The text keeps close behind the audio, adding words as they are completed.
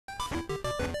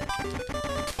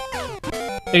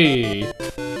Hey.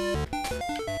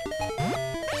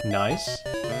 Nice.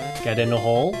 Get in the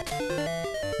hole.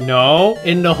 No,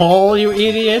 in the hole, you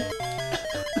idiot.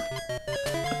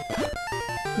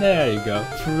 There you go.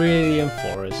 Viridian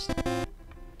Forest.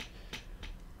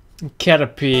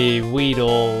 Caterpie,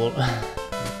 Weedle,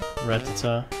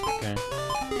 Rattata. Okay.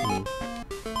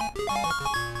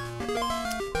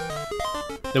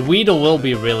 The Weedle will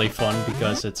be really fun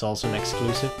because it's also an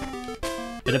exclusive.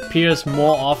 It appears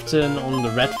more often on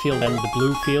the red field than the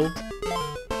blue field.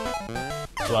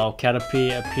 While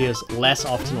Caterpie appears less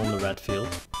often on the red field.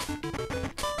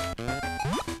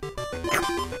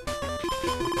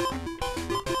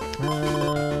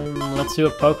 Let's do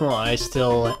a Pokemon I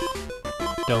still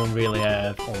don't really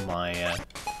have on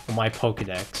my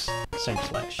Pokédex.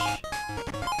 Sandslash.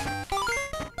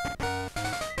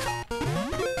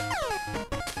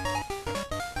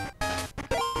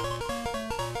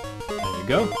 There you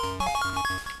go.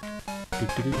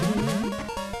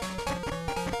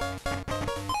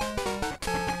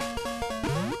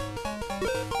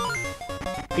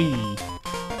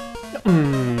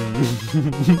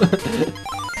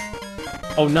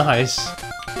 Oh, nice.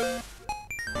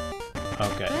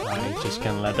 Okay, I just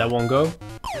can't let that one go.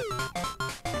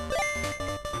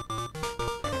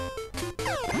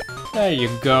 There you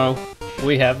go.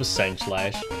 We have a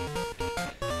Sandslash.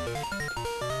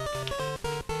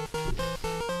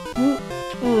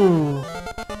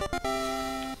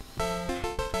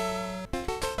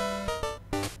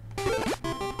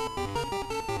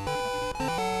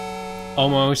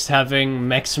 Almost having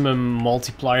maximum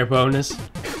multiplier bonus.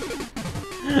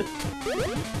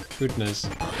 Goodness.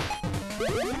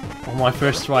 On my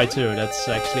first try too, that's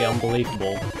actually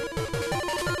unbelievable.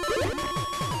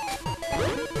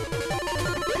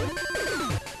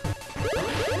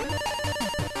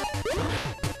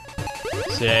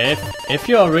 So yeah, if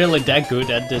you're really that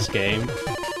good at this game,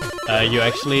 you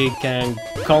actually can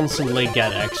constantly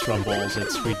get extra balls,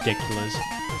 it's ridiculous.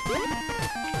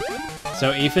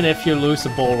 So even if you lose the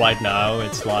ball right now,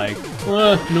 it's like,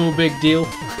 no big deal.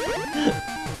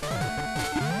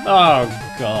 Oh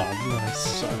god, that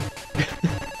sucks.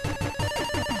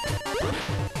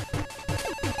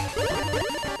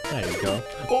 There you go.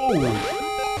 Oh!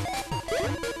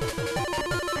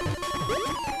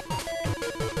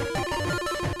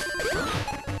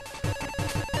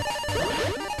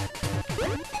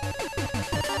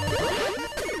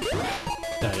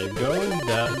 There you go.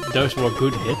 Those were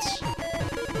good hits.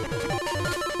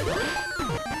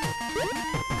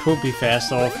 Could be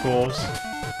faster, of course.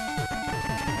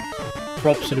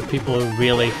 Props to the people who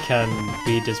really can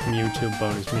beat this Mewtwo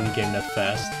bonus minigame that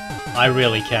fast. I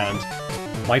really can't.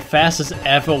 My fastest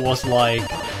ever was like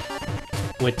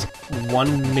with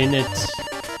 1 minute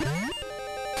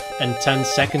and 10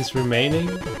 seconds remaining,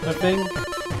 I think.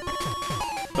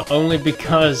 But only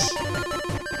because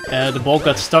the ball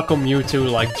got stuck on Mewtwo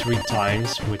like 3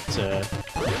 times with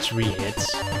 3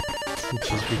 hits,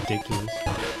 which is ridiculous.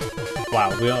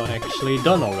 Wow, we are actually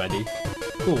done already.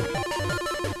 Cool.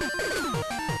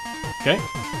 Okay.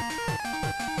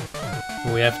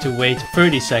 We have to wait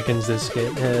 30 seconds this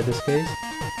case.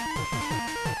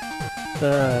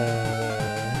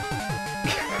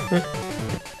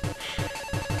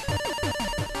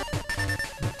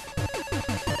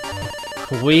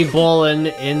 We ballin'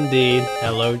 indeed.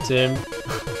 Hello, Tim.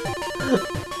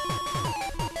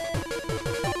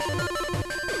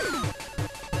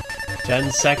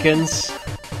 Ten seconds.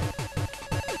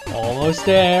 Almost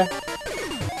there.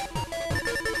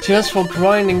 Just for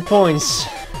grinding points.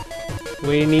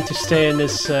 We need to stay in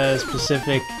this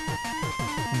specific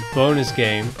bonus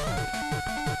game.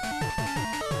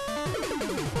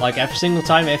 Like every single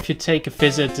time if you take a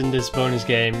visit in this bonus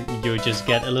game, you just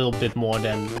get a little bit more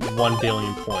than 1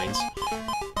 billion points.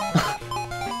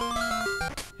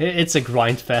 It's a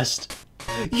grind fest.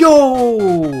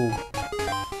 Yo!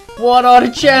 What are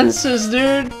the chances,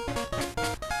 dude?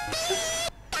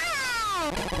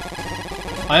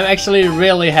 I'm actually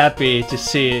really happy to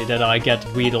see that I get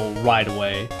Weedle right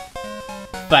away.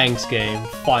 Thanks, game.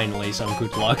 Finally, some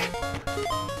good luck.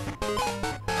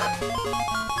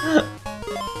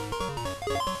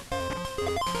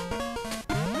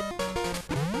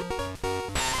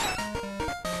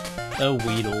 A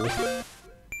Weedle.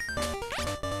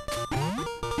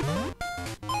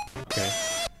 Okay.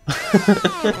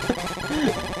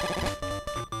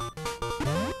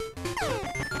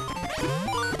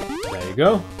 There you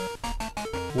go.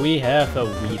 We have a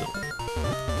Weedle.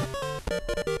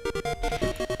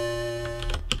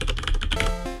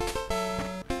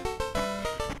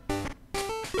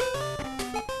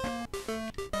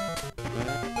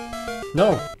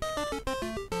 No.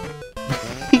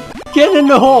 Get in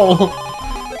the hole!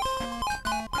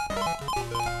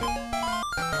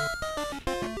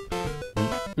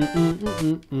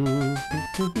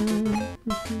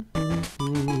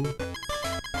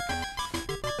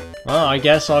 Well, I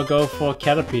guess I'll go for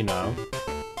Caterpie now.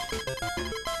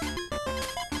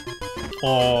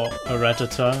 Or a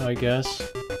Rattata, I guess.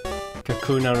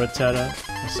 Kakuna Rattata,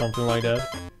 or something like that.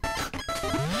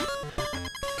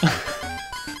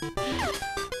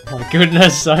 Oh my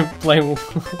goodness, I'm playing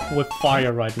with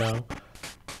fire right now.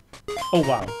 Oh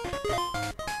wow.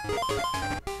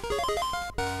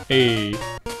 Hey.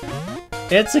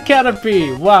 It's a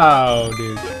Caterpie! Wow,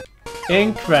 dude.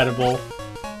 Incredible.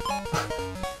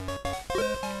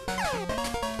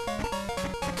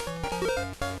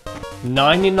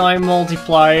 $99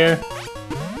 multiplier.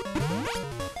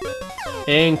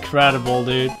 Incredible,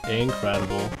 dude.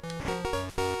 Incredible.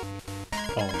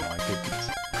 Oh my goodness.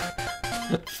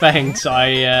 Thanks,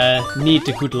 I need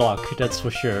the good luck, that's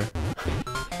for sure.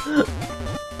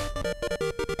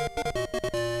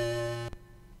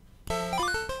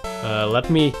 Let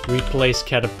me replace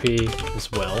Caterpie as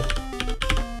well.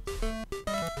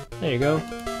 There you go.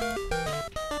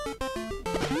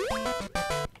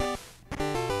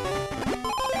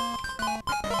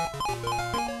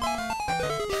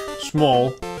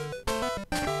 Small.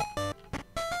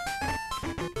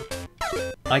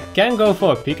 I can go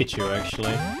for a Pikachu,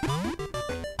 actually.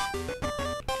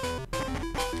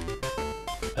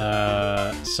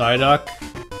 Psyduck,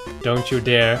 don't you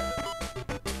dare.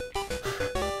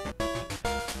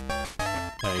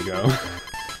 There you go.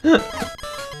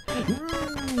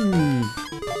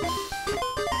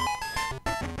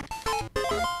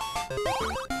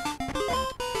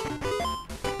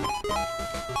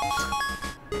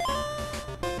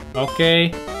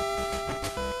 Okay.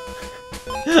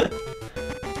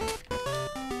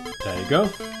 There you go.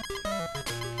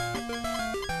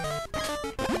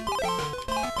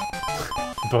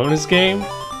 Bonus game?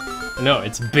 No,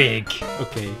 it's big.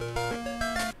 Okay.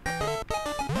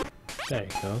 There you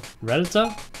go.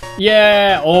 Rattata?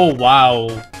 Yeah! Oh, wow.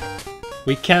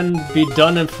 We can be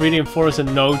done in 3D and 4S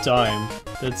in no time.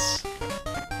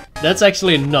 That's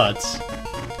actually nuts.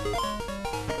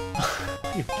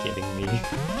 You're kidding me.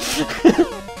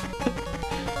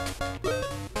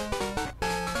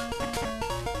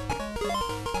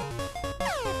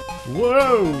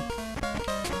 Whoa!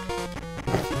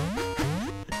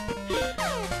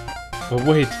 Oh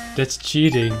wait, that's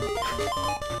cheating.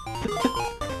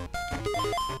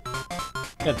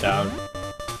 Get down.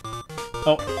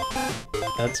 Oh,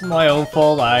 that's my own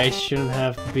fault. I shouldn't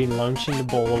have been launching the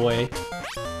ball away.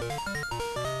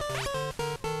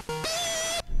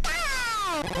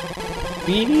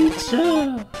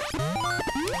 Pizza!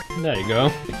 There you go.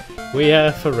 We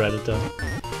have a Rattata.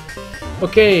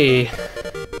 Okay.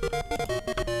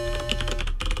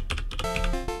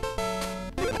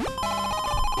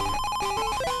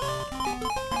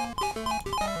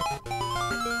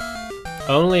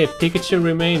 Only a Pikachu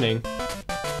remaining.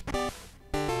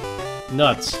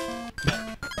 Nuts.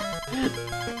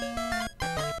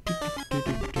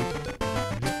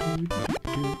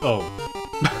 Oh.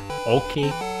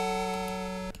 Okay.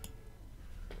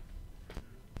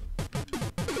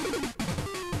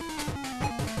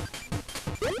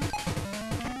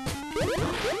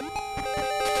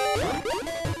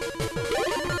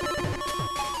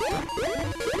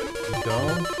 Go.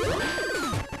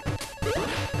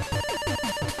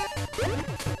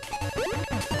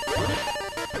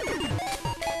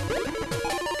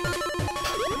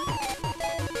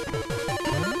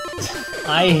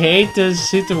 I hate this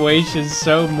situation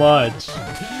so much.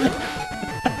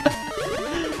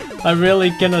 I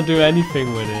really cannot do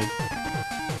anything with it.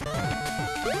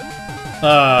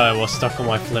 I was stuck on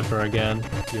my flipper again.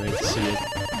 You hate to see it.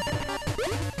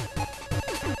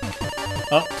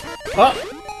 Oh! Oh!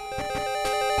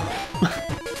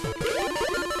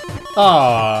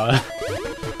 Aww.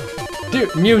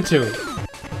 Dude, Mewtwo!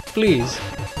 Please.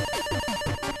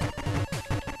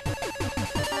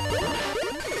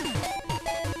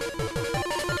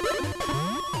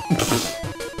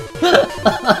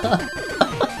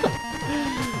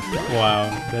 Wow,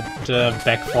 that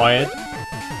backfired.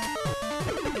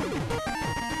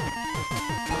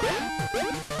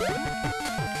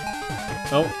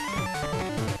 Oh.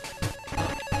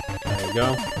 There you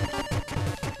go.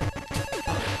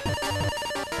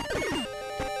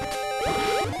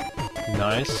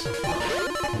 Nice.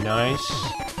 Nice.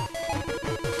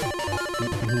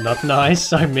 Not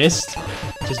nice, I missed.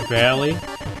 Just barely.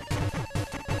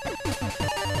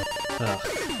 Ugh.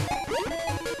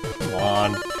 Come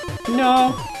on.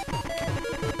 No!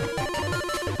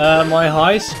 My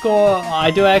high score, I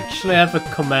do actually have a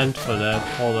comment for that.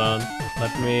 Hold on.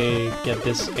 Let me get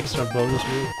this extra bonus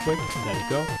real quick. There you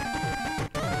go.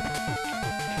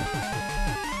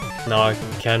 Now I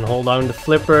can hold down the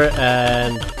flipper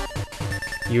and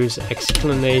use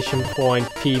exclamation point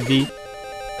PB.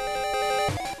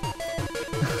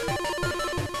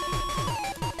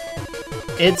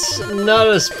 It's not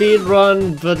a speed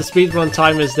run, but the speed run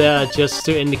time is there just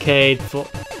to indicate for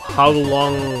how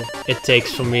long it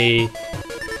takes for me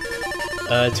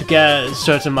to get a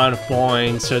certain amount of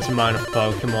points, certain amount of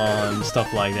Pokemon,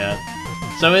 stuff like that.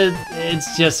 So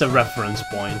it's just a reference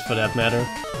point for that matter.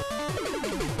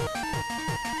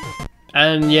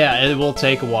 And yeah, it will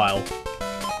take a while.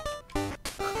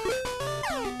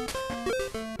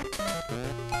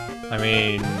 I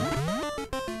mean,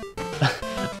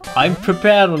 I'm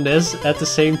prepared on this at the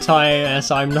same time as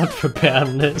I'm not prepared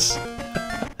on this.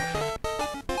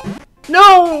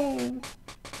 No!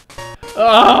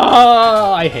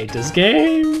 Ah, I hate this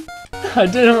game. I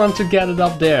didn't want to get it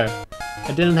up there.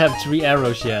 I didn't have 3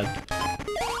 arrows yet.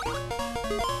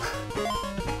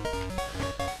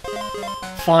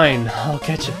 Fine, I'll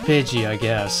catch a Pidgey, I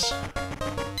guess.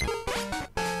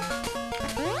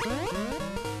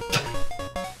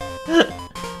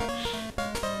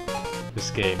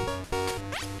 This game.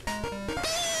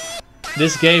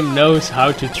 This game knows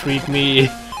how to treat me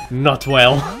not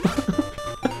well.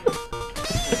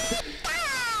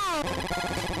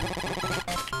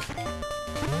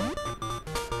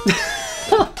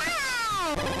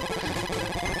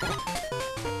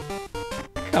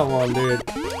 Come on, dude.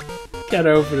 Get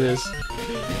over this.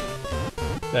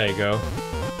 There you go.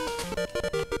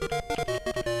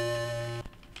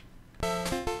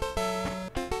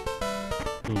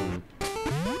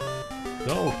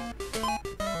 No.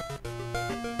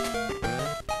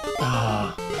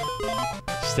 Ah.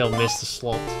 Still missed the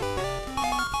slot.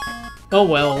 Oh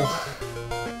well.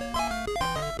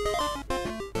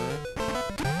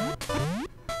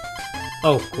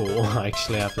 Oh cool, I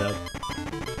actually have that.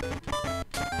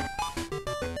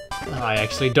 I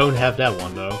actually don't have that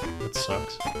one though. That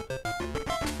sucks.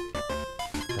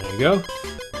 There you go.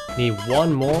 Need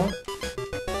one more.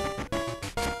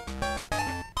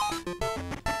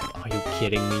 Are you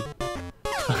kidding me?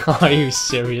 Are you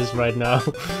serious right now?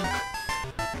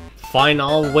 Fine,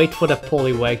 I'll wait for the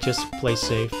Poliwag just to play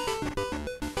safe.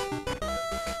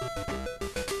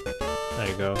 There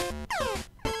you go.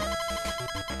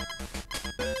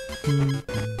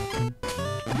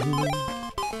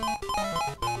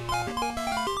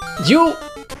 You...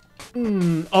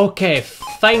 okay,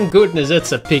 thank goodness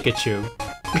it's a Pikachu.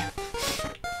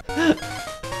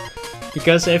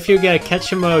 Because if you get a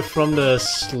catcher mode from the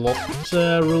slot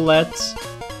roulette,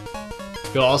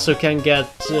 you also can get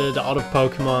the other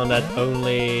Pokemon that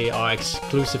only are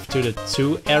exclusive to the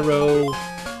 2-arrow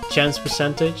chance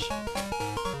percentage.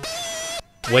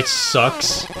 Which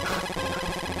sucks.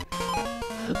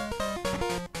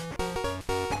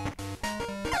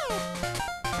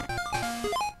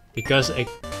 Because it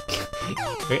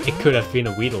could have been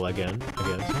a Weedle again, I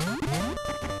guess.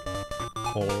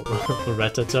 Or a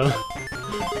Rattata.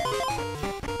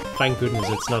 Thank goodness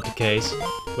it's not the case.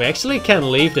 We actually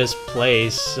can leave this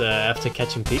place after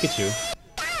catching Pikachu.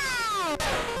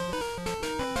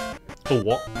 Oh,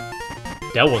 what?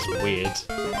 That was weird.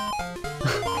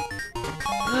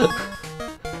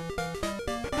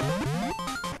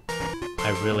 I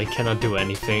really cannot do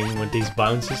anything with these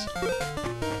bounces.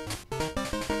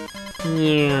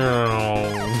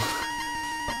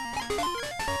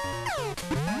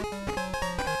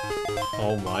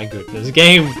 Oh my goodness,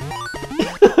 game!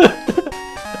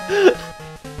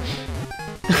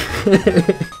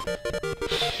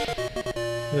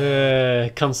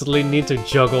 Constantly need to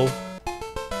juggle.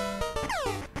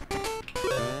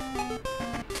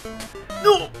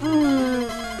 No!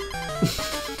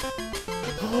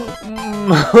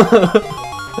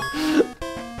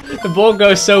 The ball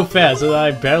goes so fast that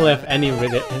I barely have any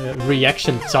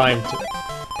reaction time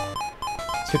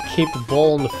to keep the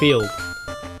ball on the field.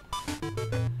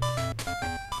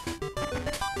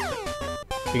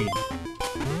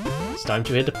 It's time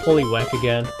to hit the Poliwag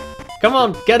again. Come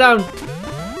on, get down!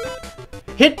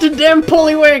 Hit the damn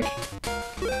Poliwag!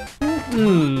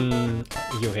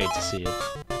 You hate to see it.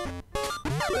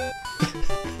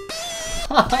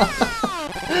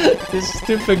 This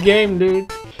stupid game, dude.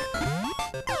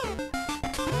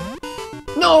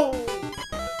 No!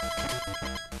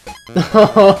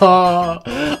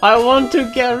 I want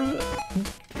to get...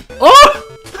 Oh!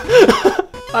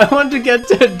 I want to get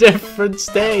to a different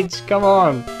stage, come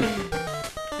on!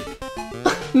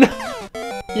 No.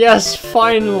 Yes,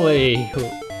 finally!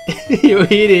 You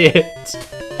idiot!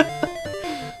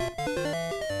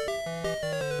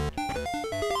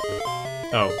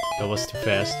 Oh, that was too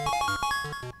fast.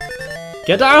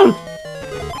 Get down!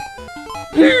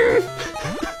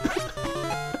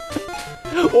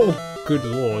 Oh, good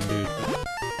lord, dude.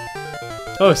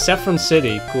 Oh, Saffron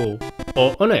City, cool.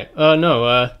 Oh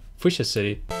no, Fuchsia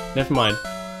City. Never mind.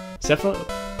 Saffron...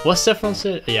 Was Saffron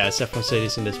City? Yeah, Saffron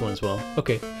City's in this one as well.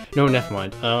 Okay, no, never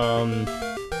mind.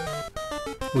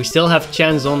 We still have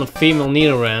chance on the female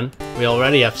Nidoran. We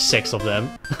already have 6 of them.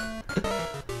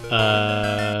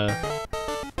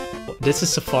 This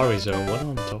is Safari Zone, what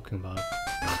am I talking about?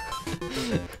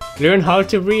 Learn how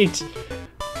to read!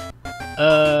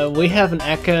 We have an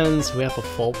Ekans, we have a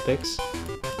Vulpix.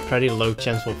 Pretty low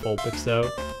chance for Vulpix though.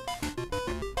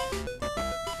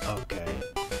 Okay.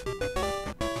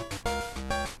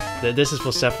 This is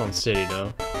for Saffron City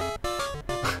though.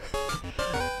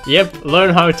 Yep,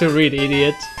 learn how to read,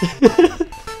 idiot.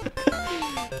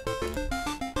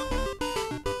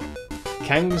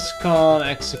 Kangaskhan,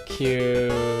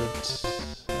 Execute,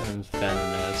 and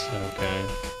Venonet. Okay,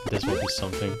 this will be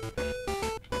something.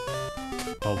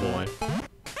 Oh boy.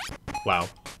 Wow.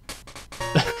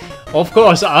 Of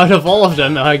course, out of all of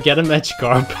them, I get a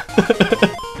Magikarp.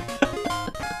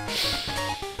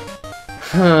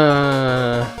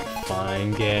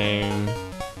 Fine game.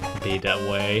 Be that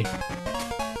way.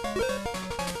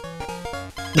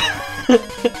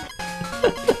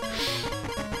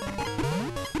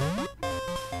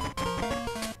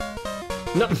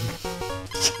 No.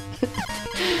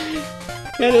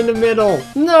 Get in the middle.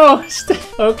 No.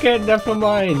 Okay, never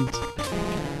mind.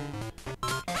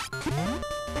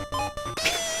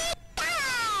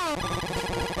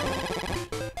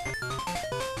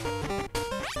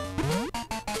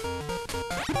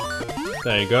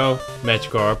 There you go.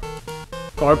 Magikarp.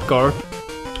 Carp.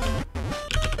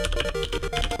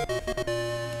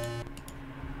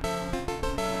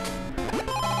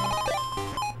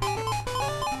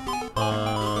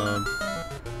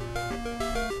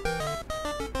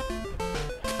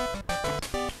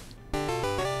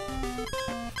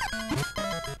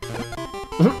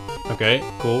 Okay,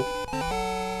 cool.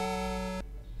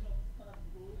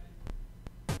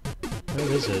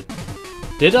 Where is it?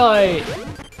 Did I...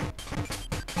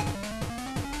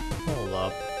 Hold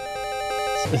up.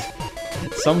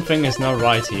 Something is not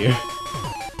right here.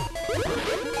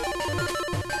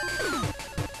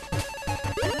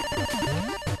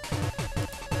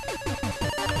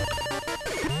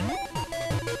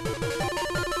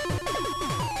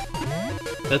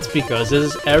 That's because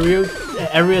this is area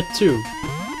 2.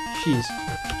 Jeez.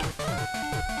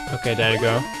 Okay, there you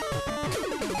go.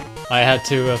 I had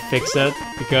to fix that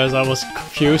because I was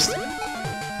confused.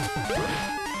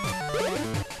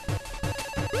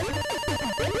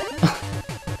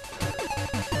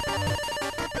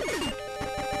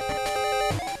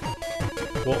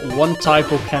 What one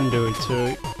typo can do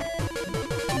to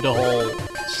the whole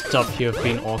stuff you've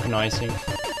been organizing.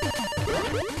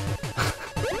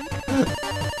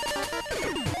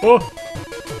 Oh!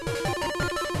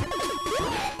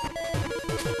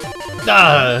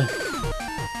 Ah!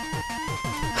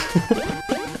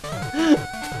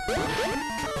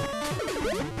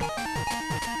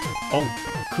 Oh,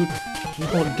 good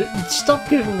lord, stop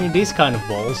giving me these kind of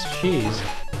balls, jeez.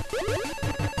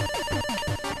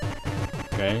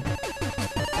 Okay.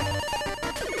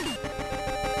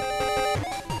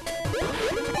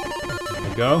 There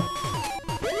we go.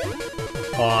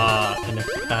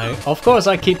 Of course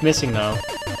I keep missing now.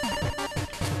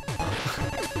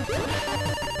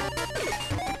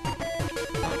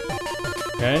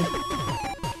 Okay.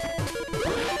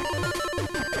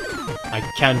 I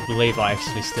can't believe I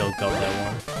actually still got that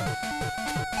one.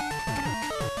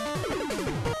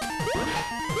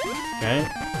 Okay.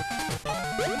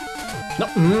 No.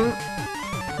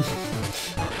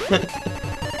 There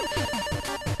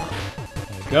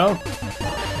we go.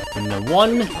 And a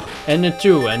 1 and a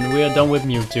 2, and we are done with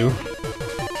Mewtwo.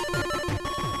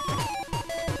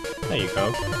 There you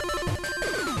go.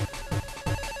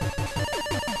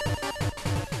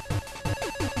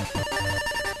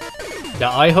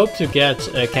 Yeah, I hope to get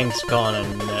Kangaskhan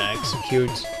and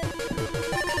Execute.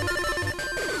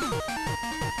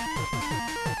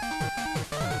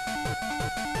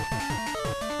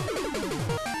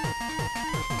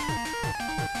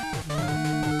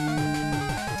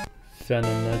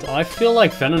 Venonet. I feel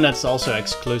like Venonet's also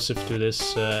exclusive to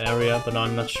this area, but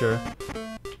I'm not sure.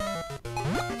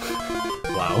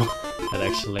 Wow, that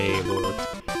actually worked.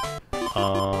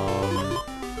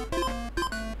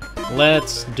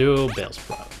 Let's do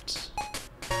Bellsprout.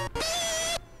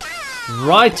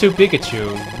 Right to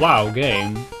Pikachu. Wow,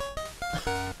 game.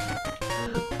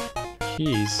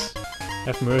 Jeez.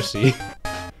 Have mercy.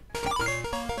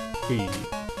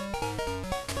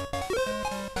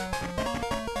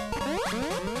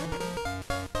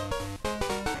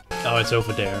 Oh, it's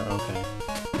over there. Okay.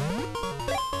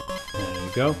 There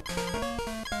you go.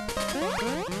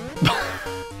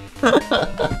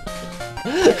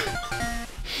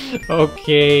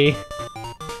 Okay.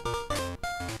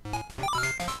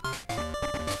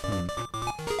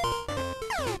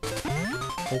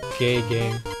 Okay,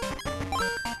 game.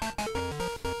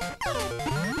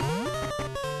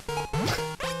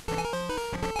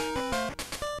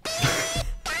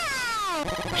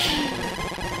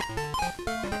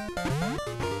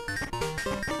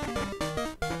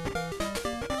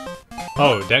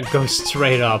 Oh, that goes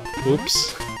straight up.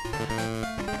 Oops.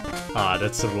 Ah,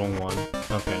 that's the wrong one.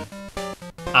 Okay.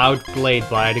 Outplayed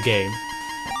by the game.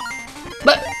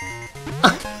 But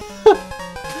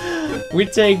we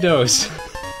take those.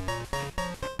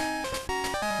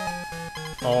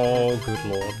 Oh, good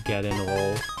lord, get in the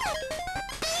hole.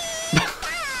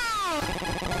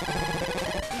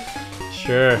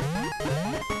 Sure.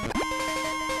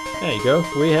 There you go,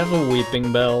 we have a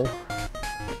weeping bell.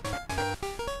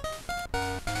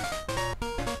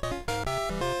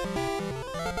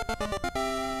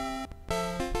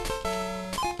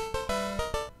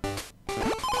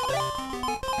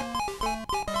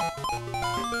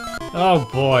 Oh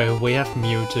boy, we have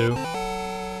Mewtwo.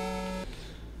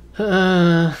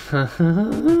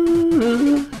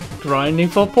 Grinding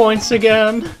for points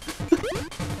again.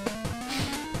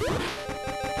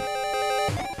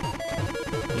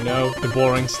 You know, the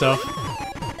boring stuff.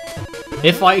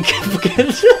 If I can get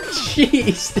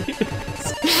jeez, dude.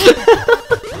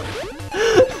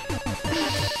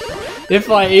 If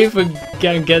I even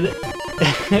can get a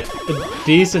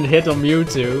decent hit on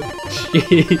Mewtwo,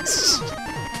 jeez.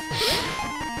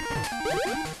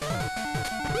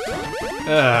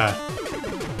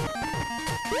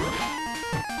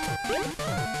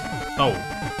 Oh,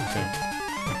 okay.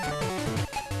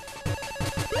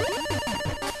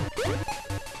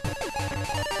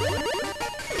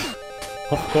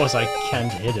 Of course I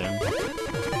can't hit him.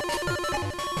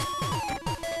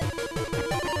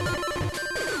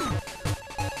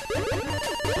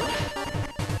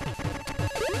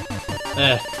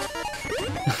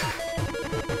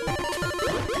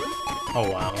 Oh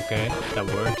wow, okay, that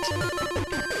worked.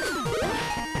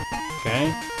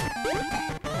 Okay.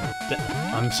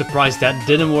 I'm surprised that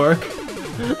didn't work.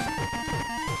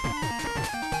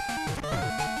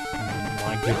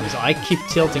 My goodness, I keep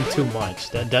tilting too much.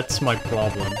 That's my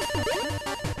problem.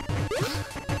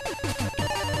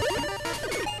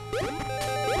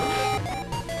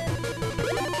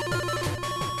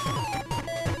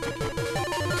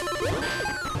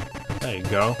 There you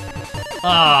go.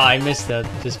 Ah, I missed that,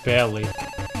 just barely.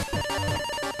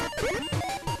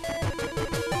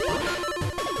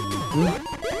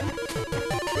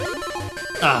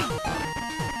 Ah.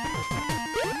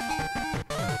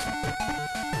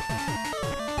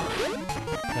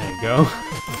 There you go.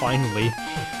 Finally.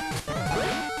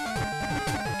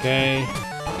 Okay.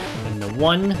 And then the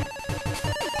 1.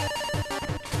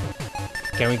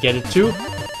 Can we get a 2?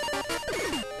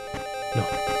 No.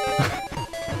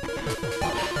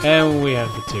 And we have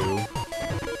a 2.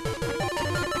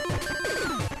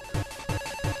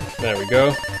 There we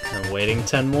go. I'm waiting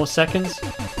 10 more seconds.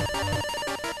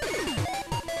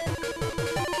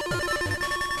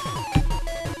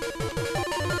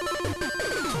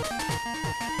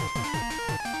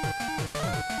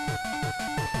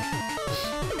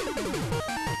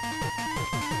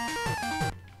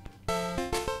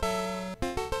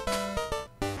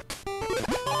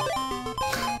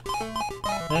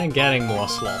 And getting more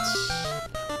slots.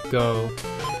 Go.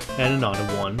 And another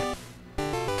 1.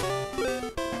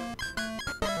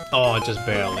 Oh, just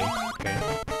barely. Okay.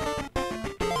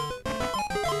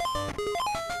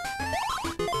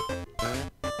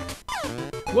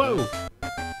 Whoa!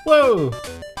 Whoa!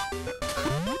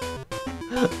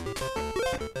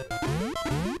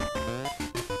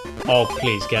 Oh,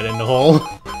 please get in the hole.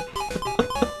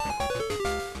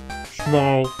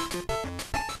 Small.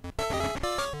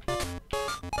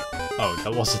 Oh,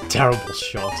 that was a terrible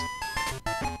shot.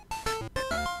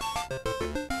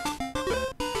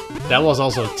 That was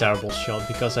also a terrible shot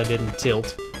because I didn't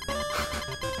tilt.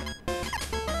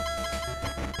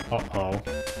 Uh-oh.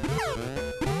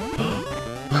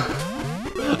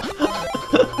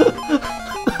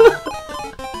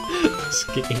 This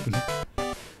game.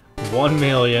 1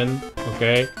 million,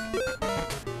 okay.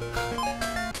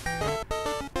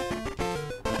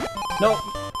 No.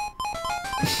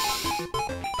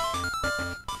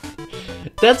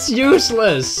 That's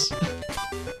useless.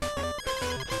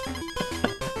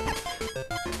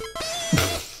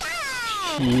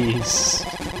 Jeez.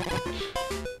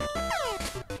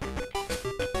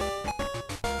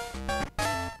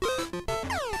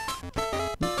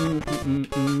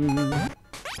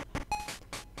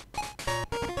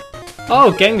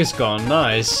 Oh, Kangaskhan,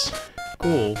 nice.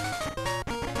 Cool.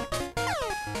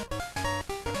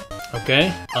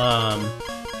 Okay,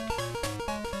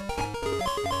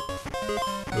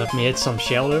 let me hit some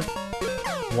shelter.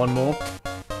 One more.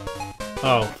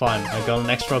 Oh, fine. I got an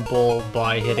extra ball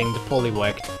by hitting the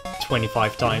Poliwag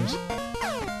 25 times.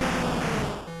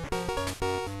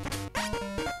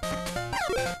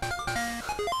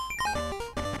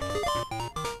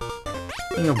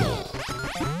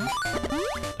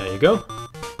 There you go.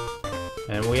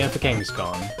 And we have the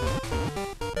Kangaskhan.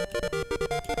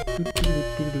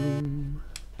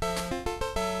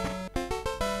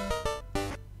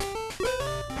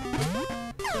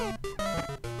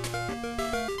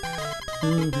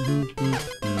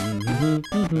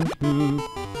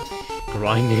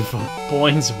 Grinding for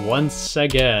points once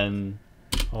again.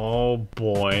 Oh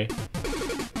boy.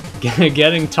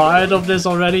 Getting tired of this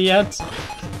already yet?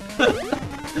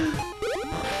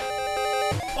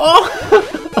 Oh!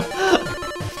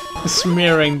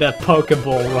 Smearing that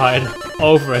Pokeball right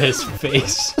over his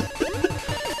face.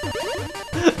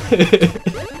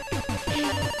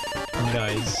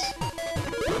 Nice.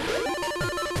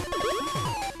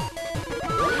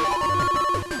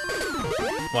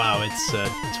 Wow, it's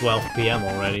 12 PM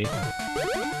already.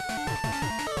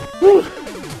 Woo.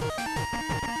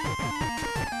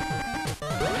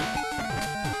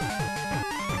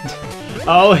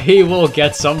 Oh, he will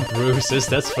get some bruises,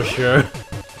 that's for sure.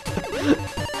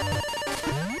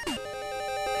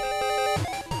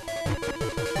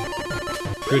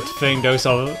 Good thing those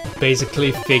are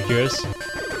basically figures,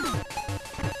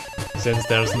 since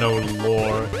there's no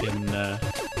lore in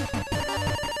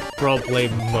probably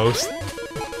most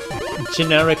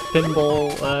generic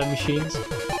pinball machines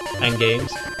and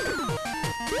games.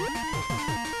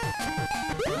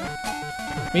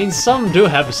 I mean, some do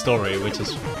have a story, which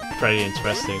is pretty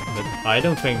interesting, but I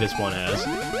don't think this one has.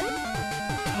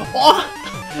 Oh!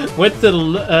 With the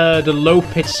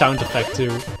low-pitch sound effect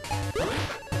too.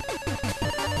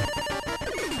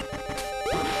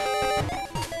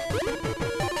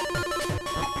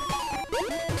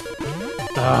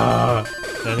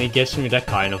 Then he gives me that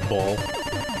kind of ball.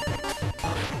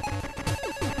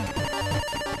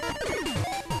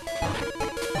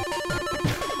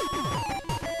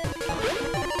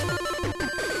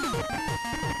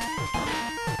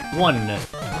 One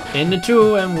in the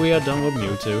two, and we are done with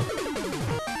Mewtwo.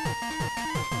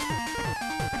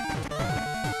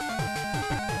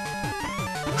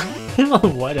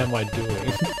 What am I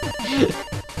doing?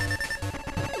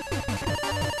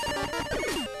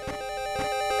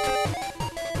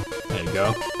 There you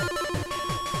go.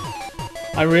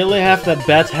 I really have that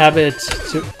bad habit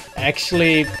to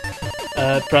actually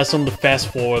press on the fast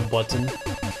forward button.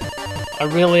 I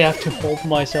really have to hold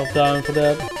myself down for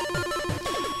that.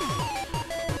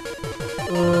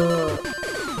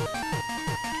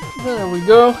 There we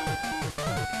go.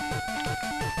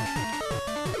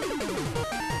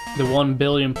 The 1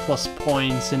 billion plus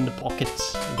points in the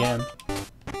pockets again.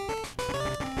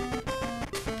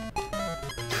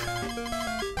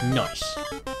 Nice.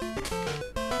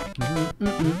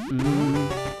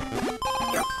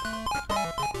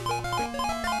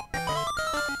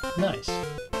 Nice.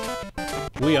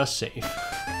 We are safe.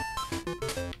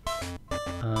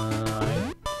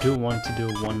 I do want to do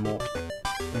one more.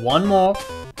 One more.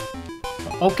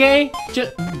 Okay.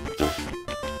 Just.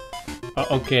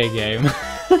 Okay, game.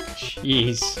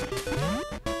 Jeez.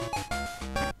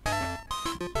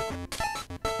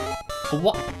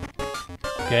 What?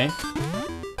 Okay.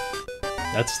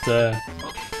 That's the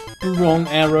wrong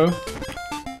arrow.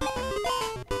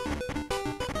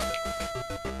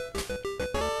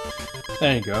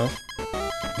 There you go.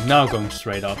 Now going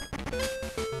straight up.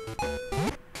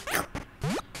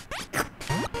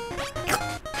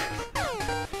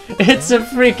 It's a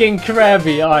freaking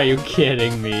Krabby, are you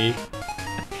kidding me?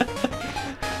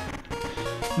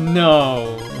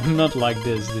 No, not like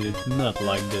this, dude. Not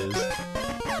like this.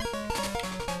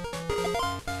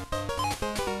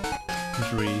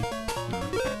 3.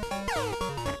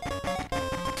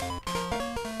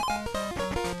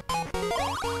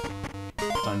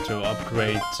 Time to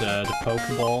upgrade the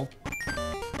Pokeball.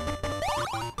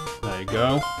 There you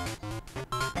go.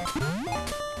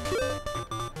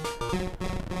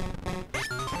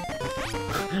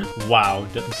 Wow,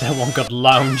 that one got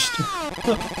launched.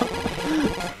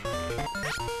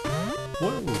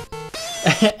 Whoa.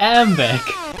 I'm back.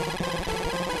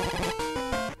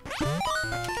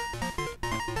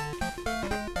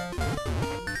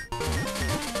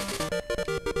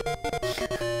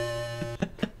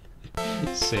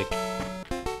 Sick.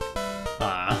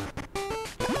 Ah.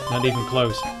 Not even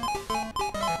close.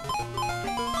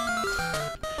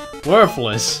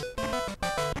 Worthless.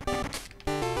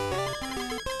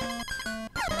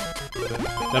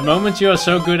 The moment you are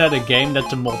so good at a game that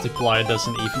the multiplier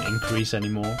doesn't even increase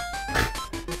anymore.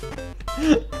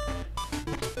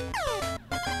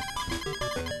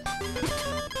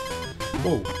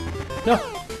 Oh. No!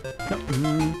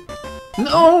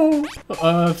 No!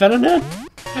 Venonet?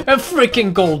 A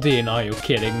freaking Goldeen, are you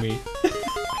kidding me?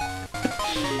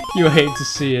 You hate to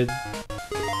see it.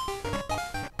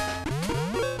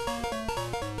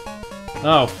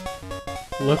 Oh.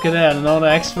 Look at that, another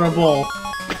extra ball.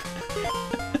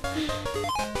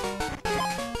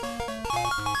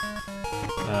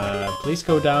 Please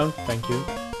go down, thank you.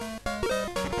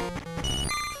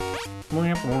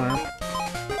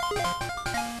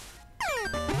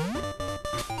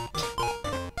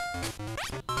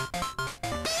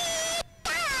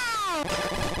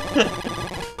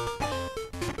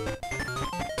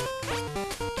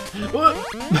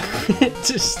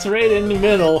 Just straight in the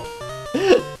middle.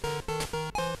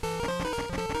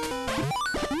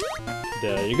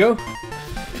 There you go.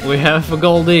 We have a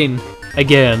Goldeen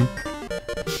again.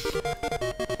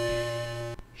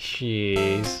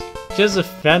 Jeez. Just a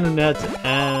Venonet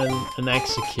and an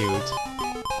Execute.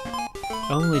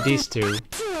 Only these two.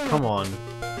 Come on.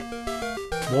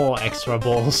 More extra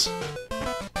balls.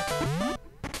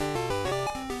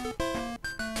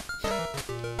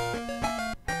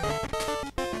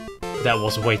 That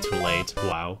was way too late.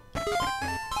 Wow.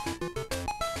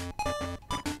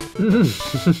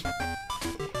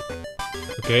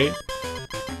 Okay.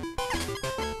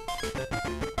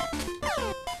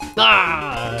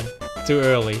 Ah! Too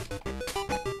early.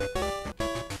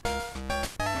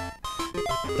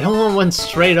 That one went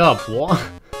straight up. What?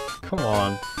 Come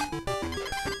on.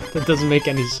 That doesn't make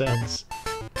any sense.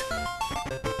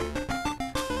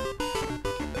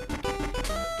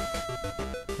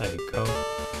 There you go.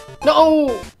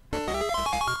 No!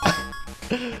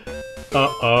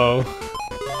 Uh-oh.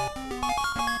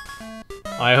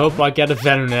 I hope I get a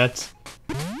Venonet.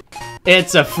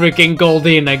 It's a freaking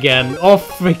Goldeen again. Of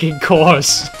freaking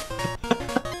course.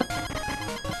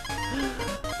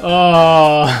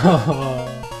 Oh.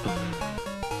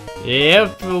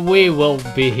 Yep, we will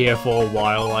be here for a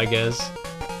while, I guess.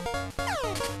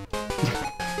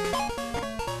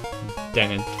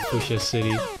 Dang it, Fuchsia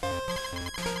City.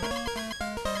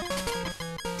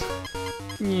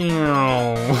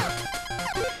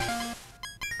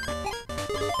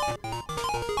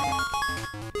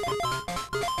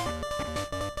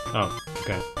 Oh,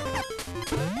 okay.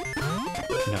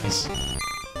 Nice.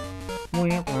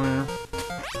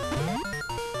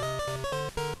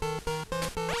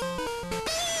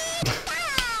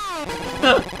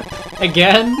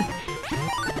 Again?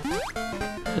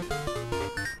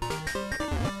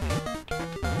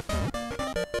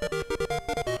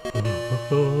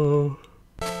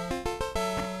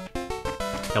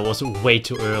 That was way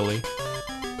too early.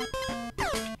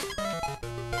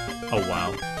 Oh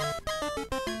wow.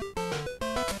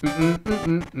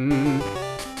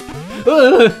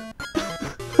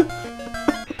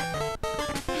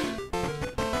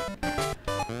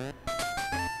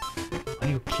 Are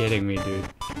you kidding me, dude?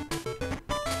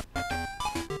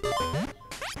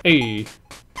 Hey!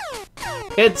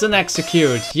 It's an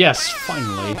Execute! Yes,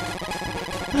 finally!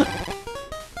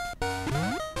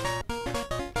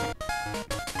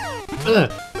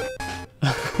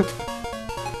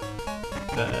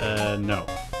 No.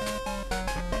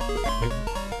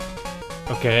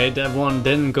 Okay, that one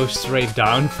didn't go straight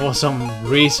down for some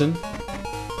reason.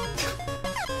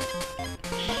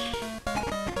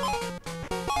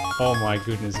 Oh my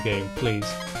goodness, game, please.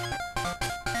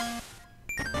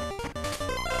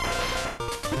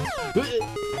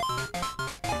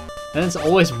 And it's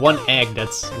always one egg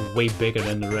that's way bigger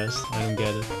than the rest. I don't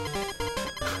get it.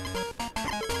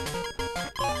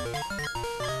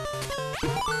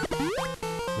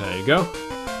 There you go.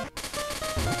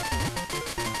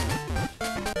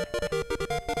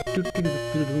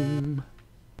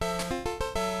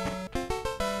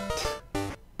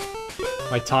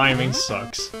 My timing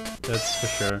sucks, that's for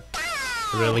sure.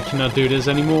 I really cannot do this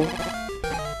anymore.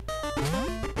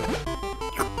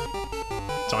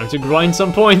 Time to grind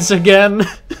some points again!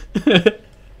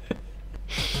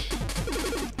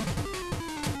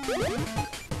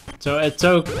 So it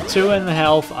took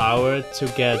 2.5 hours to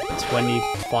get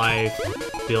 25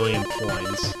 billion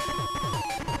points.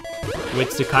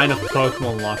 With the kind of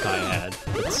Pokemon luck I had.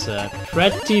 It's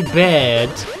pretty bad.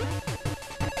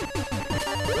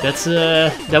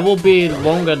 That will be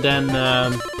longer than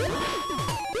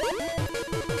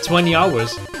 20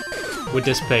 hours with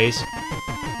this pace.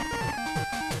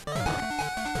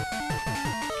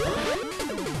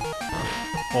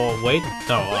 Or wait.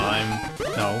 No,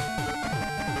 no.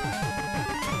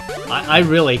 I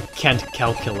really can't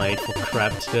calculate for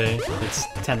crap today. It's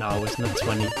 10 hours, not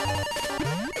 20.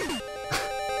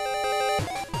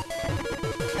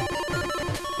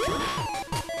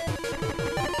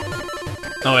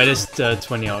 Oh, it is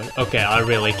 20 hours. Okay, I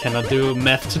really cannot do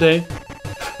math today.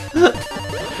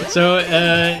 So,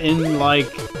 in like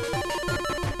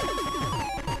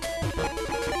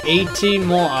 18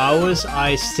 more hours,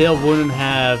 I still wouldn't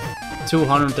have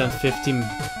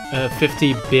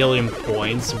 50 billion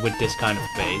points with this kind of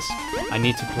base. I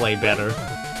need to play better.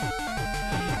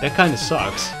 That kind of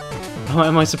sucks. How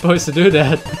am I supposed to do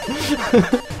that?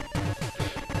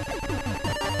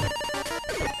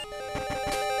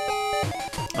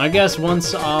 I guess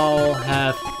once I'll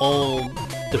have all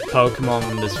the Pokemon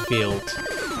in this field,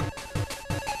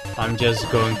 I'm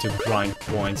just going to grind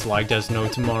points like there's no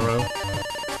tomorrow.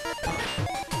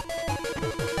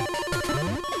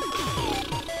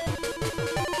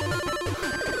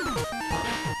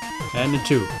 And a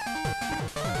 2.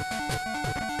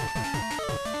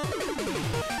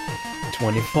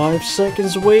 25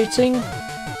 seconds waiting.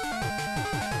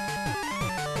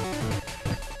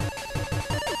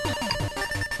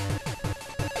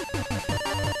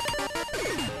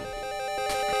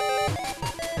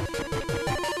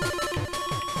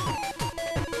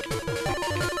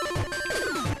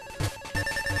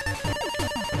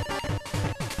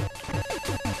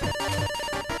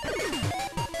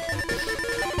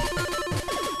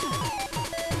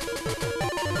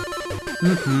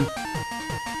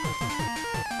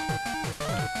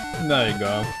 There you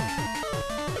go.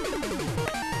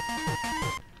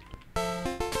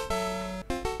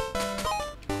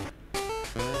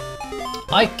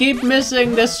 I keep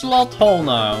missing the slot hole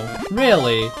now.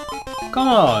 Really? Come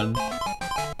on.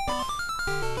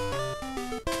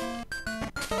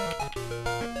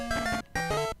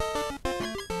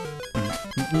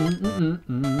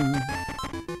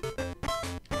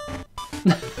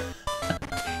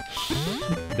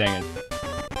 Dang it.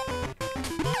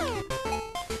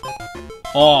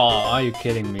 Oh, are you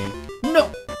kidding me?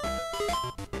 No!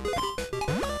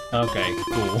 Okay,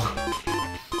 cool.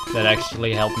 That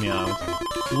actually helped me out.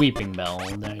 Weeping Bell,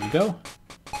 there you go.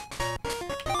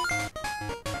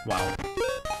 Wow.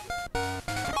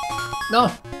 No!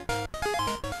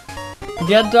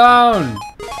 Get down!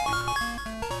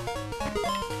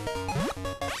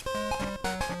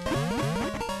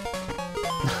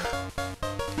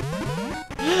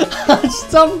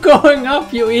 Stop going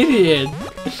up, you idiot!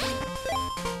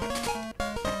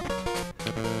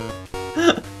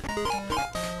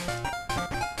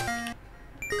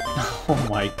 Oh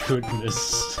my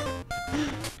goodness.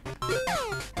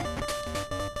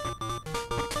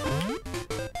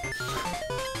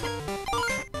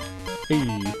 Hey.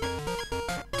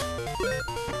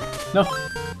 No.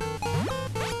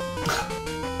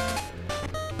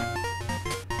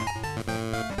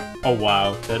 Oh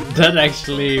wow, that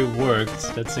actually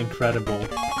worked. That's incredible.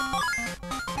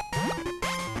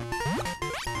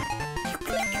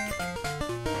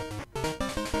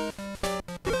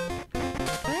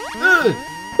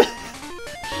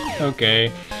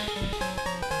 Okay.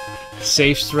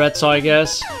 Safe threats, I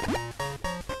guess.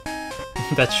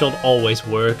 That shot always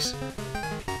works.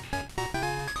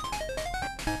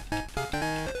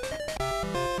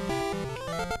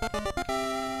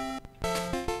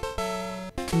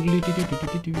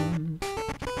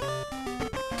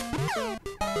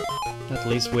 At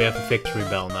least we have a victory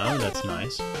bell now, that's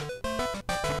nice.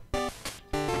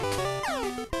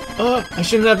 Oh, I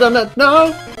shouldn't have done that.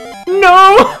 No!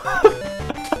 No!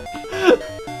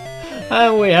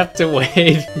 And we have to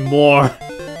wait more.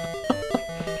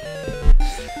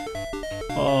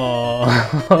 Oh.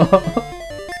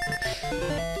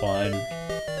 Fine.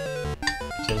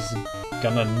 Just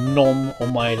gonna nom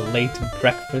on my late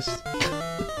breakfast.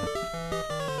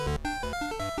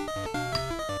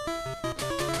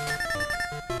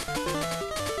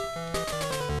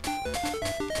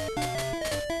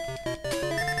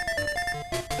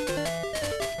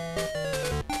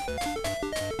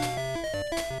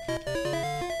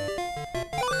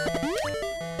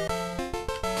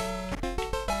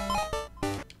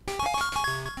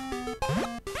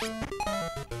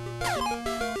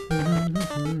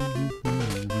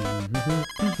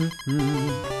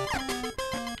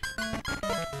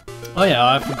 Oh yeah,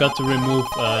 I forgot to remove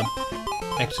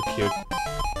execute.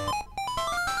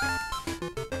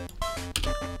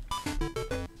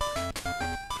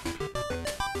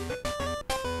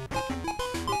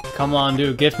 Come on,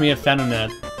 dude, give me a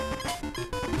Venonet.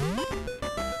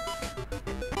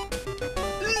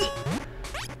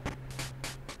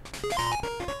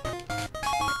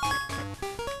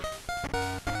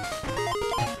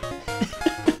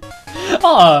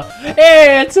 Oh,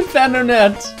 hey, it's a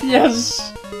Venonat!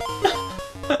 Yes!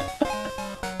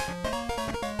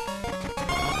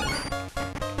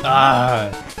 Ah!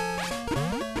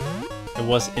 It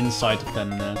was inside the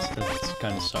Venonat, that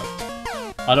kind of sucked.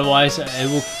 Otherwise, it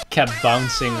would kept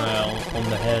bouncing on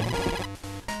the head.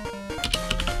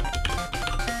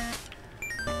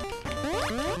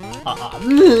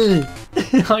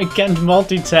 I can't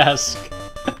multitask.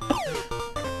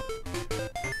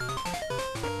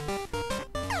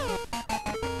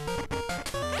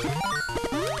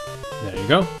 There you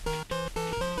go.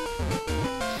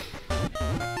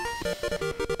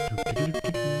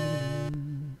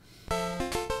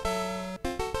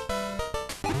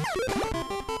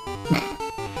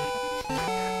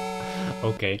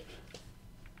 Okay.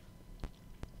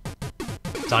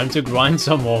 Time to grind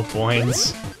some more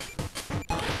points.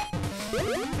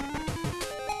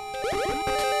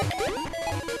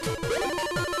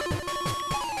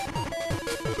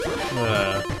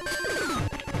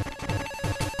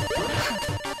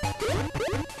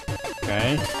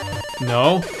 Okay.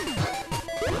 No.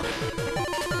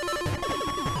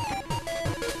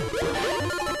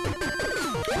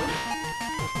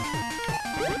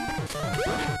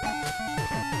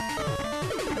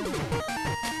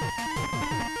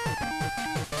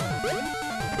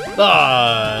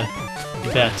 Ah,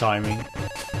 bad timing.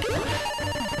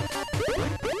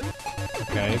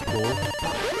 Okay, cool.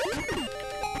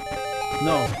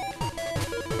 No.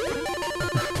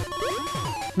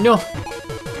 No.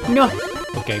 No.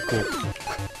 Okay, cool.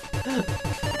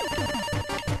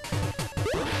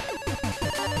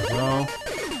 No.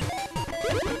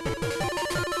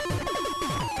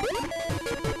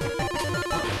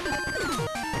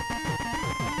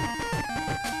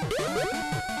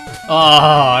 Oh,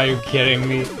 are you kidding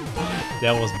me?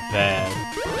 That was bad.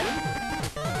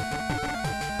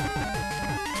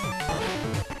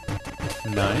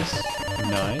 Nice.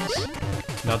 Nice.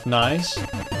 Not nice.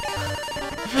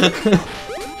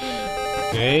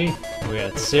 Okay, we're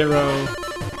at 0,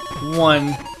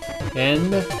 1,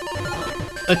 and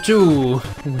a 2.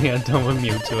 We are done with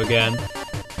Mewtwo again.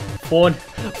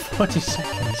 40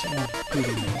 seconds. Oh,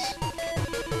 goodness.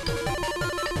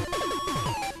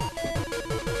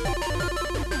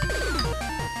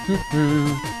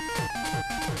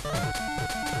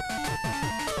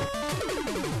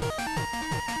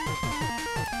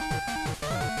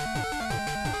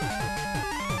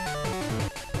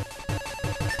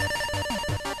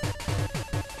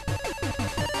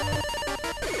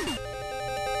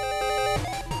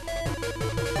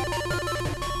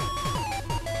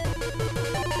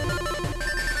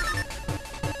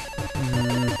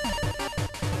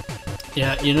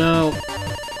 Yeah, you know,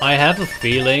 I have a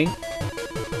feeling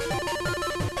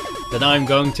that I'm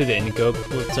going to the Indigo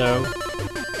Plateau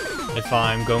if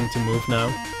I'm going to move now.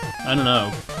 I don't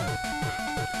know.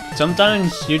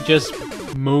 Sometimes you just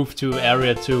move to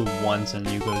Area 2 once and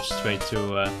you go straight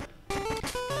to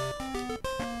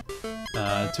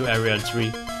Area 3,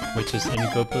 which is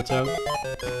Indigo Plateau.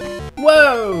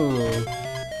 Whoa!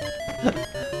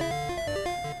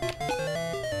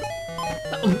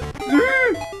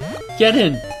 Get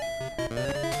in!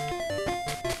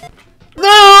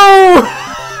 No!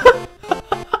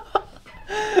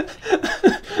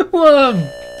 What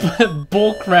a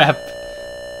bullcrap!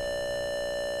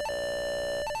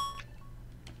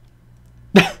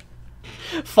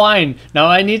 Fine. Now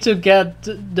I need to get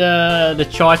the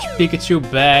charged Pikachu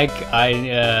back.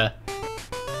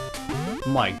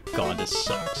 My God, this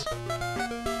sucks.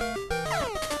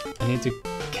 I need to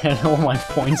get all my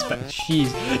points back.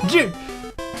 Jeez, dude.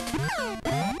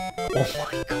 Oh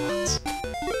my God.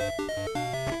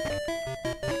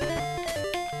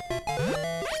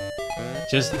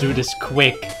 Just do this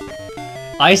quick.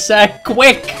 I said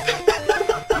quick!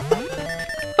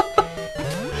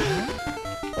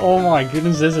 Oh my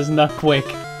goodness, this is not quick.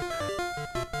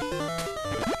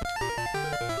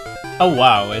 Oh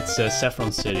wow, it's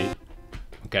Saffron City.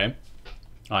 Okay.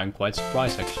 I'm quite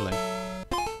surprised actually.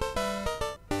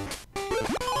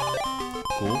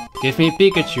 Cool. Give me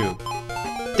Pikachu.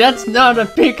 That's not a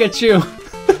Pikachu!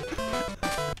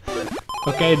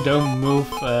 Okay, don't move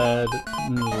the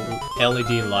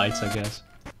LED lights, I guess.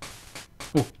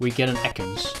 Ooh, we get an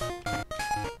Ekans.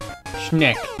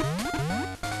 Schneck.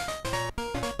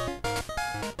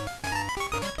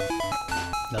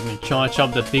 Let me charge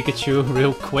up the Pikachu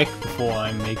real quick before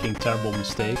I'm making terrible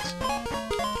mistakes.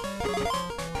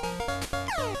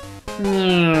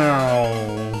 No.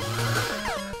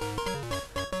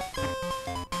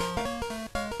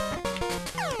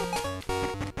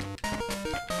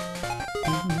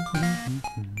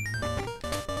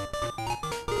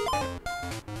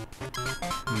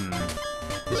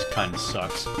 This kinda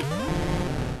sucks.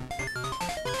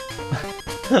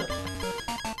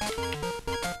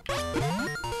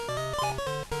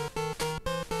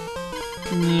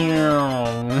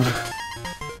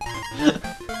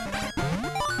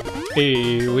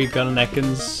 Hey, we got an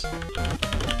Ekans.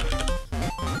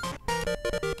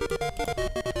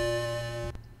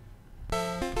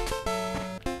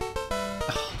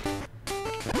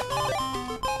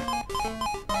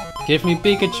 Give me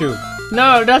Pikachu.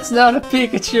 No, that's not a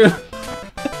Pikachu.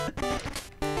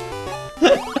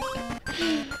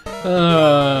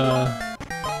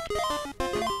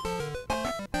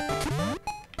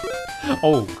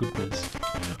 Oh, goodness.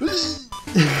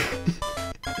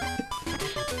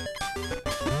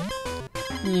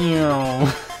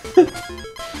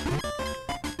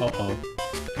 Uh-oh.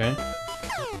 Okay.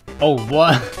 Oh,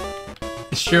 what?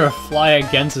 Sure, fly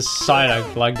against a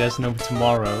Psyduck like there's no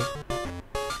tomorrow.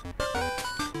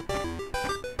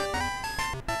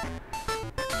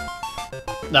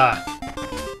 Ah.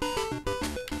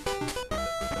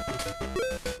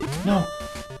 No.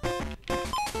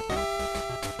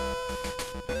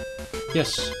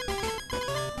 Yes.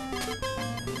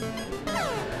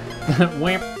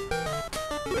 Wimp.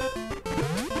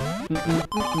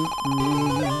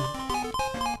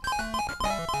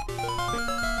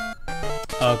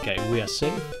 Okay, we are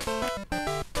safe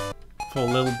for a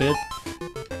little bit.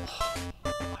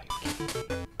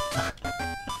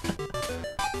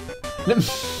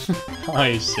 Are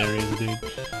you serious, dude?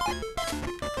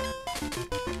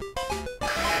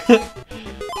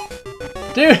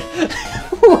 Dude,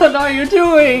 what are you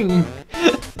doing?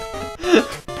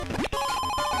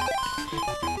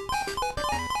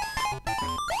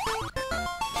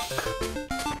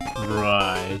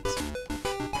 Right.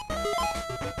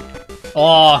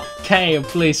 Oh, can you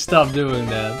please stop doing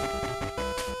that?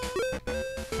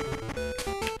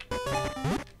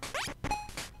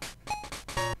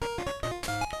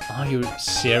 Are you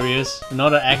serious?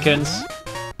 Another Ekans?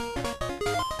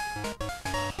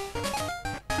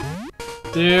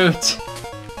 Dude!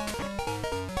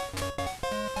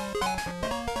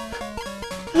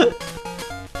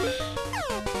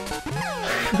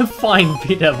 Fine,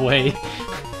 be that way.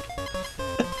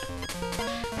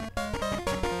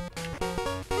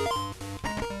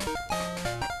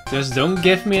 Just don't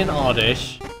give me an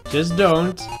Oddish. Just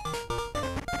don't.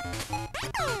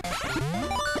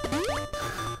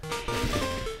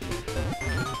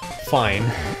 Fine.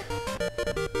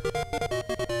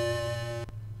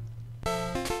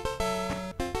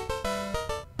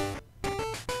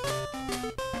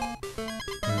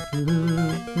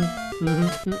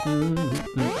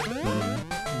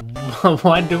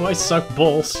 Why do I suck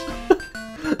balls?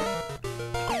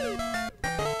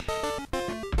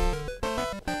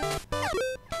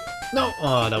 No!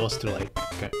 Oh, that was too late.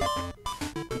 Okay.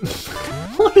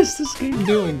 What is this game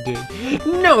doing, dude?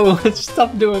 No!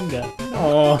 Stop doing that!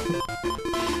 Oh.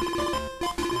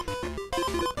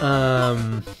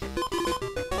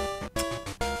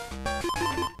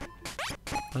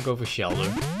 I'll go for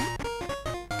Shelter.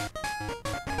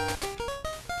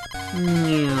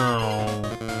 No.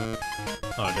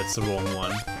 Oh, that's the wrong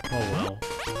one. Oh well.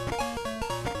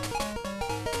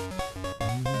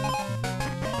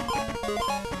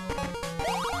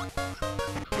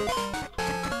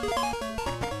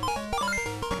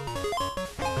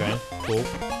 Okay, cool.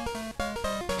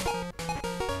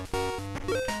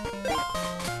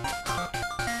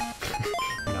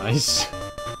 Nice.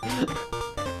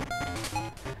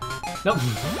 No.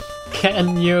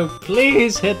 Can you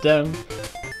please hit them?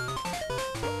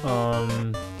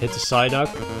 Hit the Psyduck.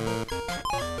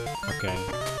 Okay.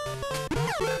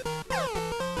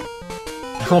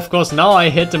 Of course, now I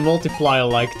hit the multiplier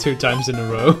like 2 times in a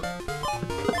row.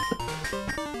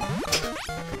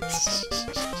 Nice.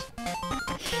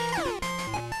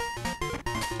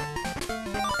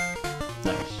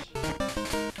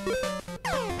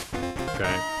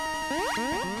 Okay.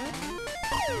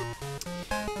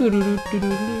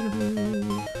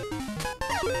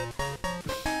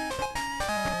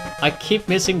 I keep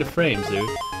missing the frames, dude.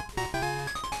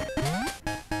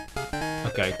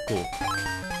 Okay, cool.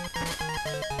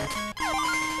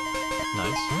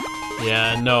 Nice.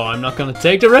 Yeah, no, I'm not gonna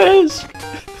take the risk!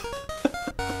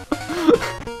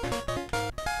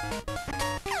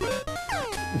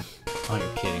 Are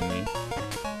you kidding me?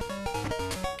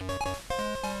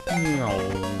 No.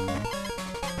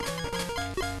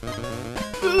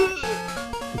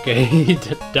 Okay,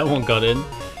 that one got in.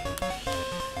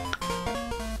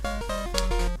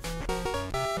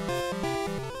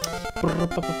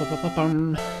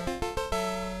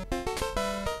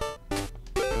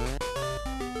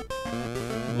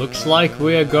 Looks like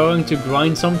we are going to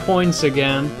grind some points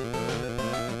again.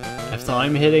 After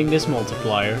I'm hitting this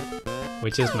multiplier,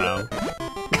 which is now.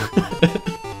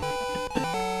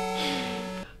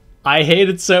 I hate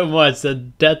it so much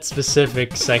that that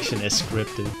specific section is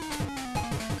scripted.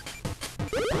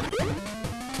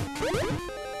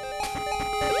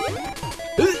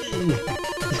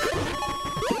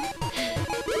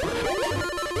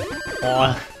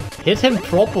 Oh, hit him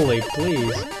properly,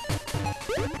 please.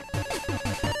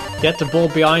 Get the ball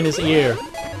behind his ear.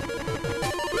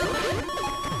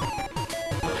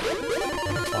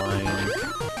 Fine.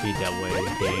 Be that way,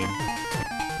 game.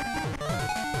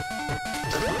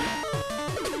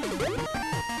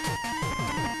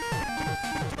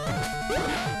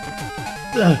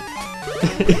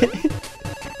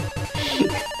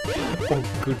 Oh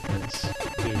goodness.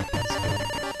 Dude,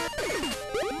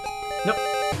 no.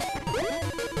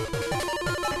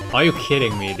 Are you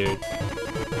kidding me, dude?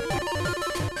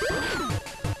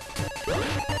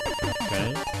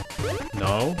 Okay.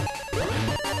 No.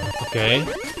 Okay.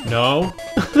 No.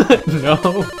 No.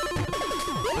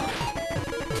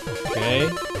 Okay.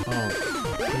 Oh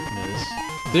goodness.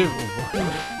 Dude,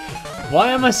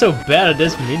 why am I so bad at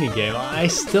this minigame? I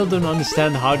still don't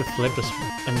understand how the flippers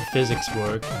and physics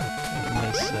work in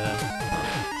this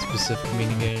specific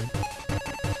minigame.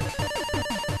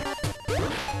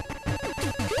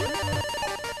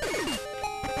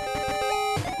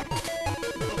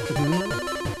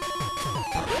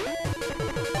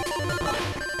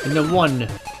 In the 1,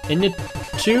 in the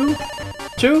 2,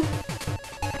 2,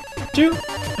 2.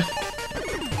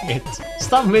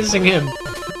 Stop missing him.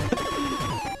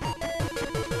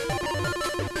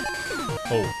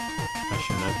 Oh, I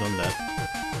shouldn't have done that.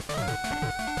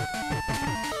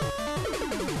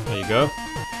 There you go.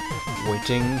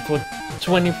 Waiting for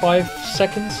 25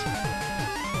 seconds.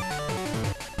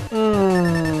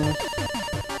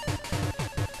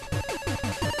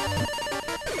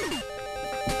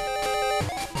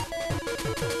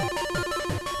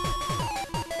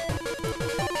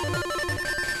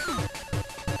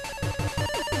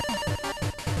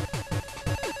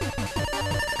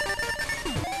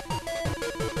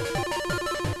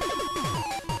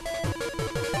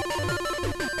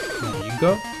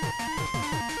 Go.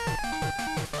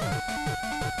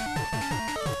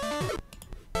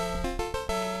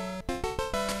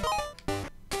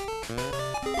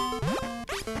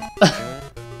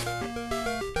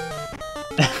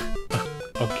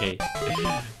 Okay,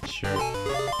 sure.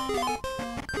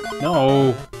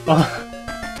 No.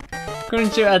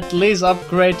 Couldn't you at least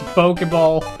upgrade the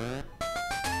Pokeball?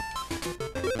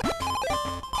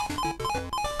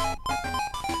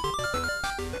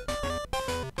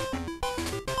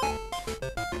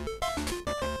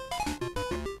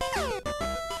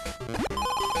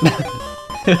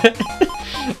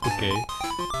 Okay.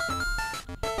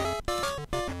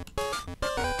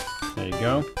 There you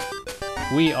go.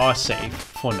 We are safe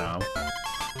for now.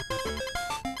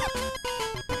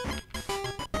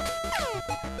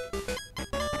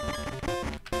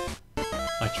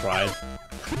 I tried.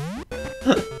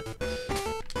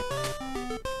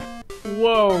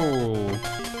 Whoa!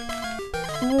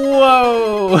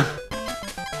 Whoa!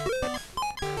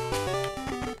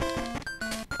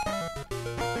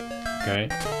 Okay.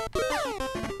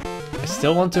 I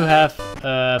still want to have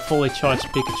fully charged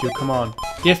Pikachu. Come on.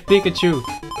 Give Pikachu.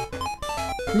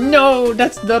 No,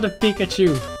 that's not a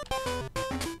Pikachu.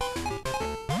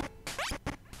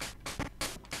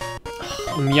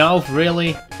 Meowth,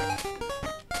 really?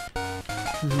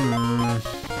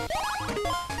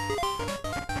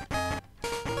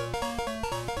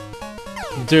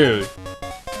 Dude.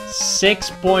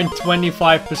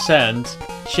 6.25%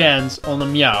 chance on a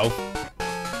Meowth.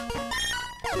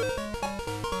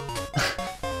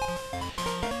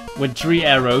 With 3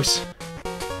 arrows.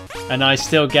 And I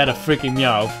still get a freaking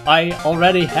Meowth. I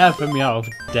already have a Meowth,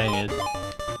 dang it.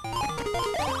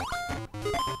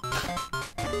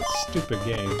 Stupid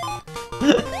game.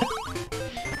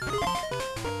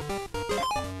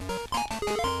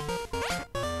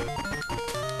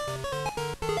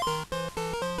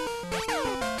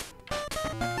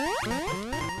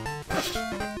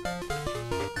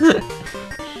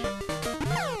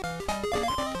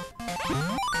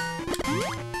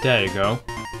 There you go.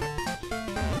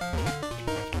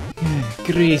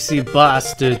 Greasy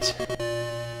bastard.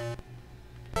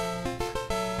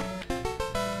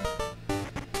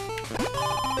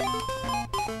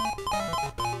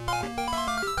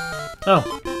 Oh,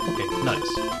 okay,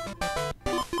 nice.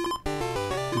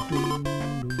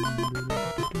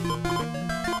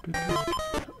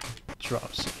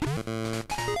 Drops.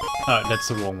 Oh, that's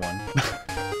the wrong one.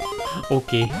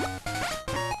 Okay.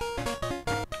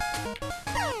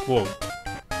 Whoa.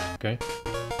 Okay.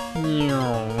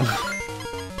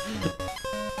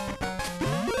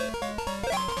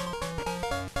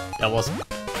 That was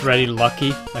pretty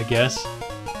lucky, I guess.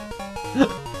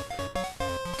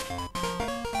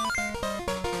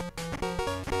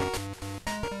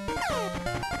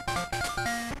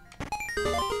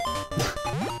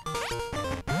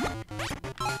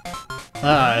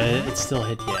 Ah, it still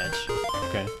hit the edge.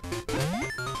 Okay.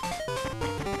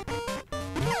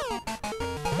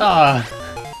 Ah!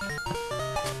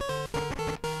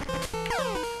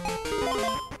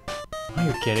 Are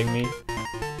you kidding me?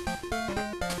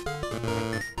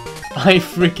 I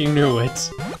freaking knew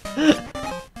it.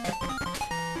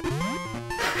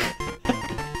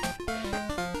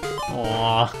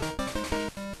 Aww.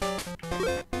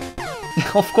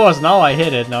 Of course, now I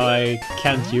hit it, now I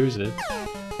can't use it.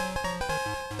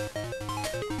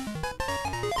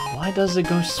 Why does it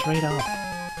go straight up?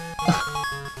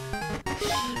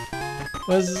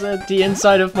 Was at the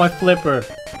inside of my flipper?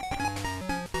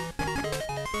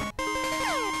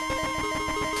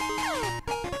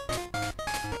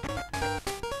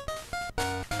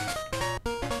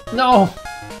 No!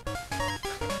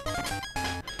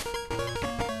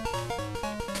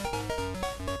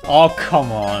 Oh,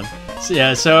 come on. So,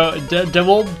 yeah, so there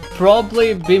will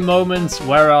probably be moments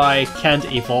where I can't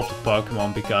evolve the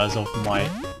Pokemon because of my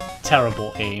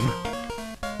terrible aim.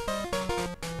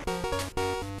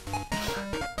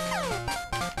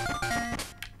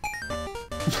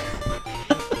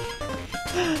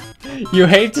 You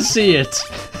hate to see it.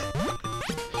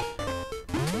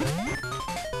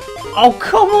 Oh,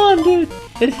 come on, dude!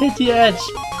 It hit the edge,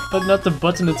 but not the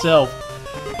button itself.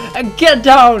 And get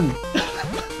down!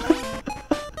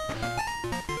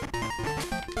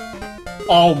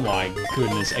 Oh my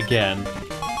goodness, again.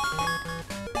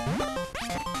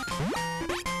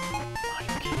 Are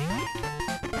you kidding me?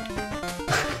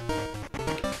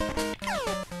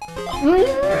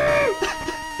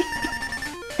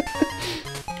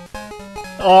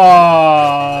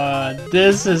 Oh,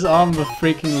 this is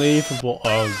unbelievable.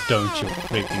 Oh, don't you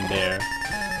freaking dare.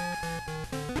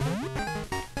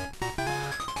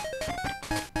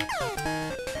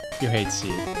 You hate to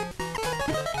see it.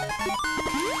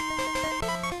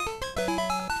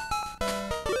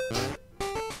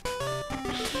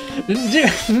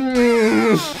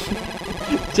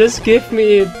 Just give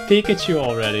me a Pikachu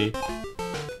already.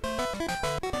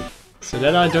 So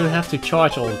that I don't have to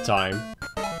charge all the time.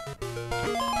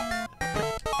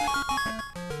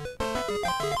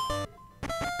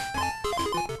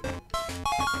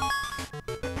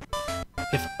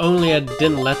 If only I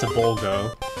didn't let the ball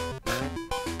go.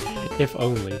 If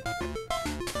only.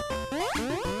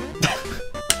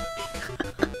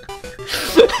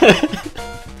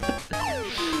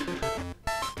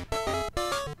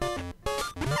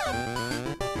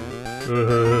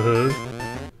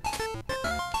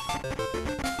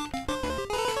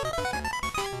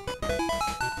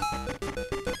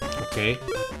 Okay.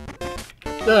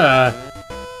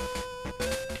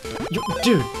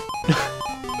 Dude!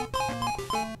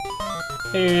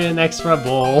 Hey, an extra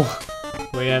ball.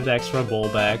 We have the extra ball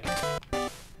back.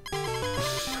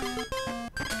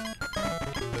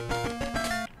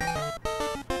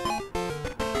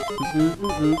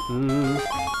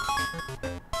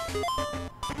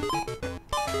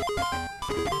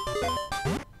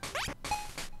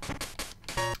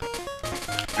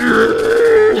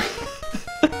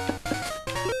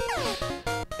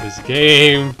 This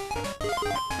game.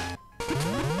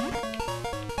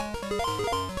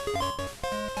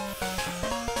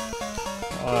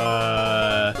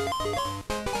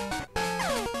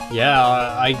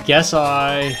 Yeah, I guess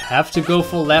I have to go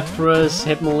for Lapras,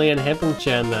 Hitmonlee, and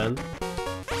Hitmonchan then.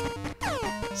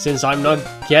 Since I'm not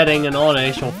getting an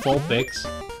Oddish or Vulpix.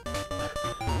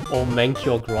 Or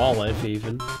Mankey or Growlithe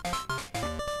even.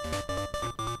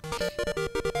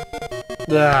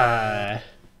 Ah.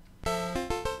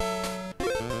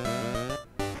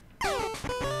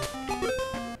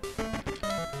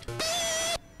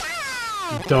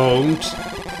 Don't.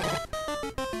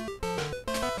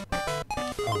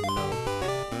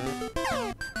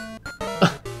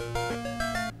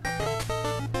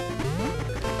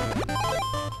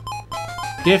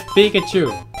 Give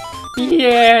Pikachu!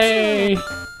 Yay!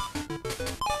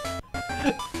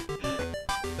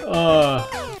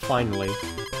 Finally.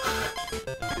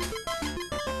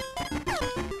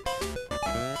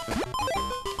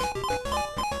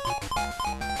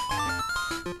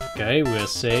 Okay, we're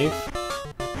safe.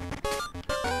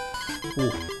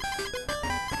 Ooh.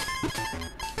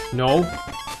 No?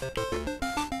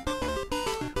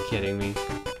 You're kidding me.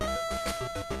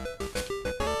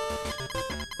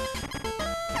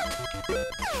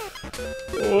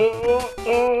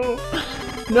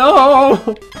 No!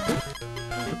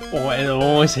 Oh, and it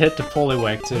almost hit the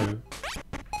Poliwag too.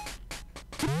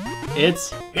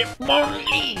 It's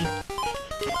Hitmonlee!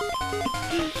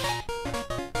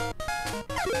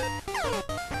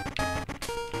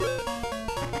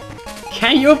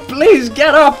 Can you please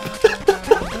get up?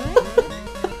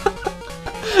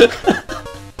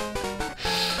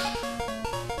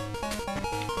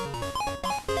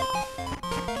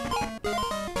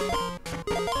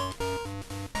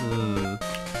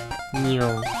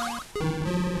 No.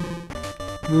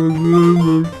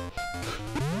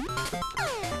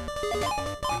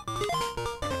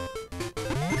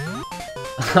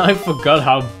 I forgot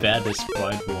how bad this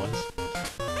fight was.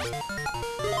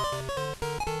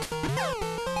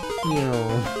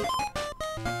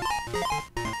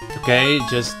 Okay,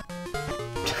 just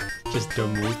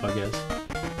don't move, I guess.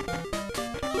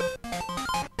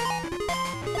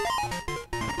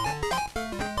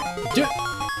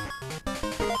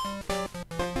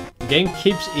 The game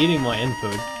keeps eating my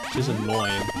input, which is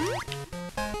annoying.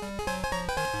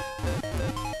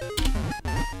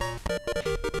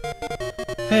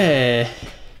 Hey,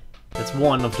 that's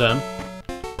one of them.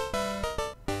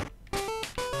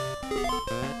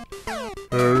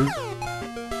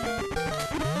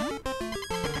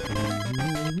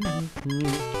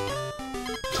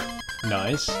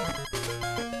 Nice.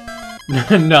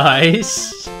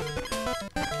 Nice.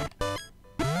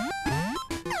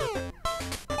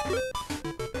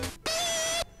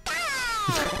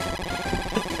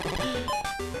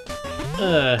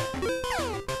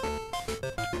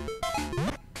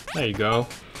 There you go.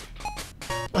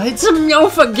 It's a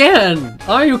Meowth again!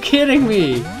 Are you kidding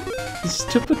me? You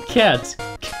stupid cat.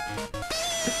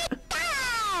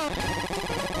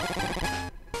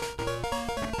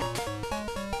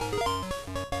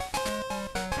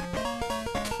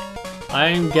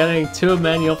 I'm getting too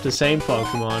many of the same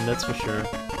Pokemon, that's for sure.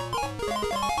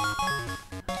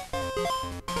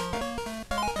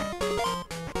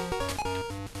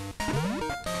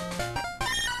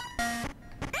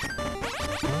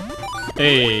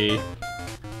 Hey,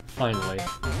 finally.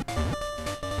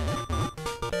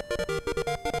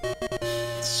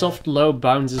 Soft low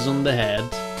bounces on the head.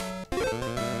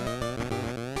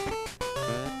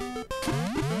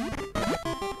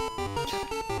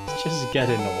 Just get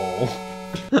in the hole.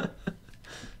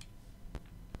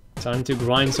 Time to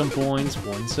grind some points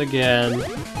once again.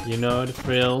 You know the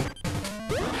thrill.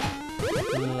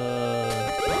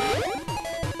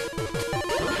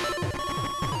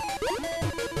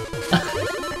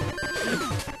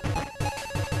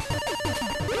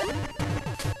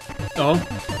 Oh.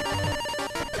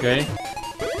 Okay.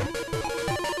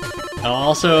 I'm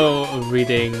also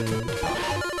reading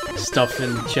stuff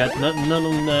in chat, not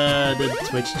on the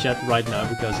Twitch chat right now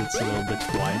because it's a little bit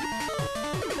quiet.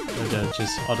 But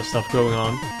just other stuff going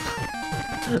on.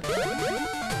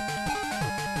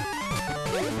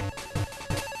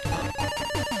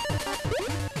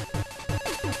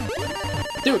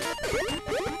 Dude!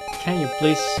 Can you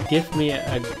please give me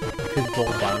a good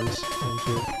ball bounce? Thank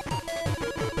you.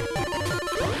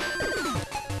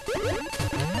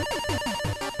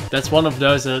 That's one of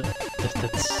those that's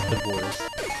the worst.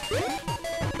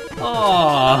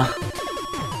 Oh.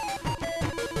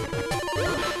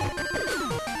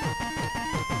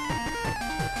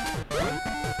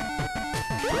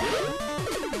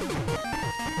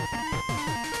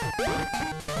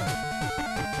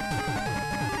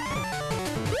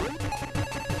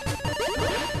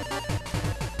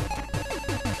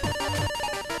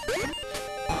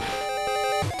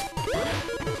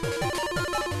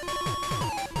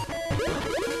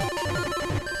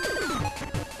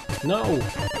 No!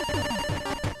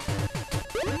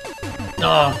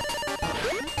 Ah!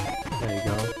 There you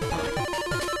go.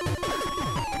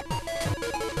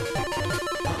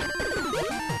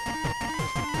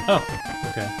 Oh,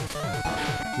 okay.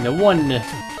 And a 1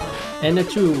 and a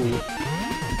 2.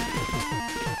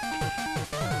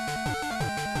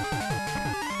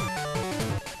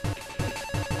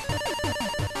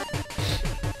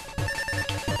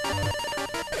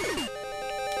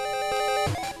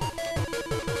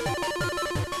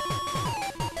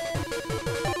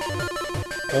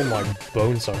 Oh, my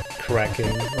bones are cracking.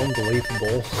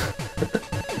 Unbelievable.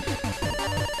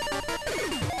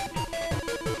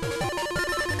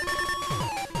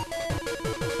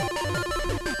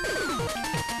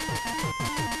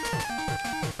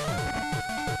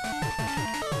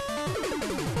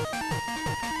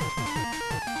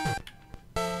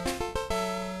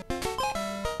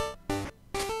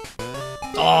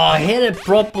 Oh, hit it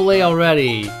properly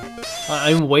already.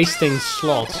 I'm wasting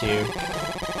slots here.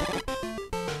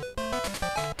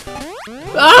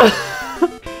 Ah!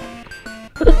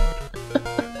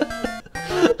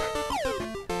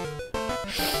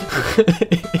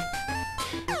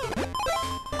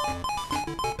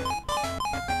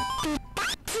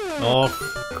 Of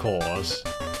course.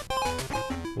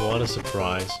 What a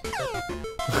surprise.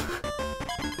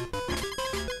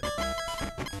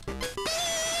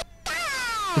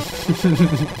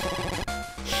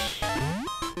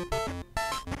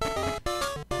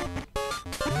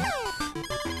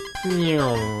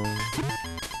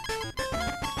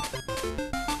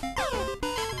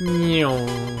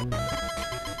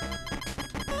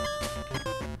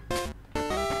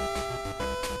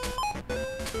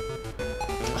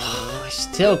 I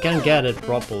still can't get it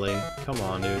properly. Come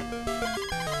on, dude.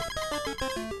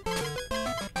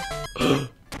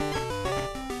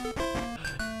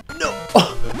 No!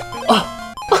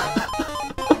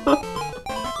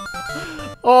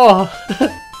 Oh!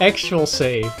 Actual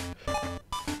save.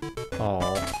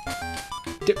 Oh.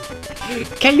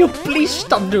 Can you please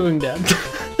stop doing that?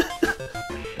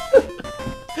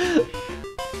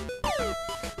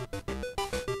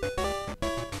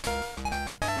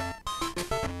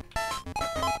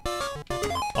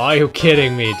 Are you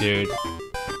kidding me, dude?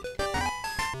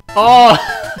 Oh,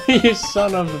 you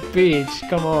son of a bitch!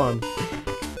 Come on.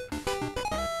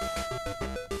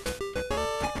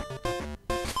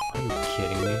 Are you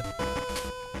kidding me?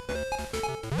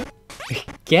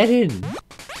 Get in!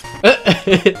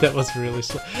 That was really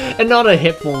slow. Another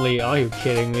Hitmonlee, are you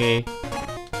kidding me?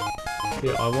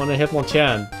 Dude, I want a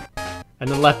Hitmonchan. And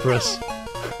a Lapras.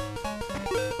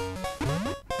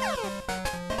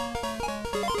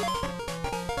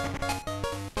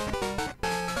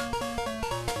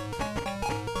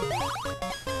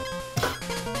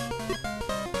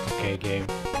 Okay, game.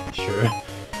 Sure.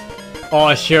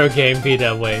 Oh, sure, game, be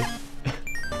that way.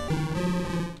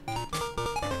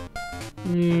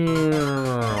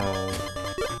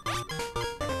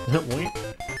 Wait.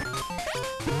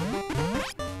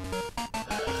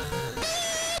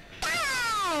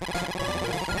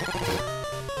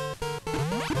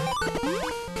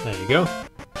 There you go.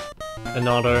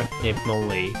 Another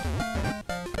Hitmonlee.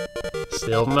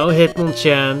 Still no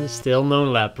Hitmonchan, still no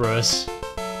Lapras.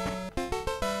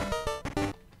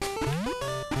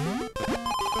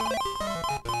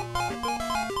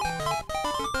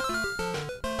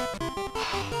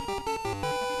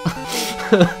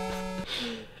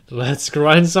 Let's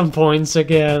grind some points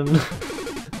again.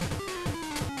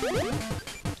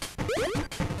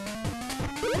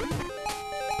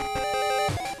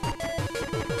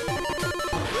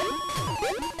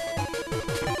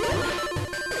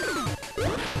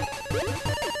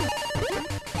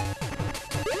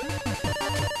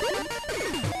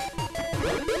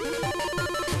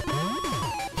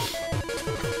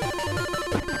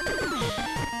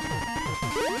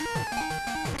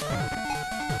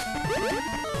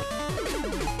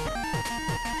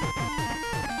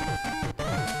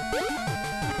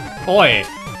 Oi!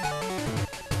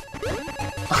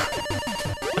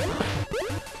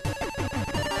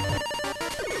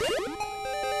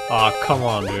 Aw, oh, come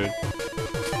on, dude.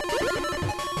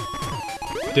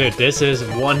 Dude, this is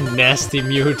one nasty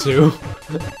Mewtwo.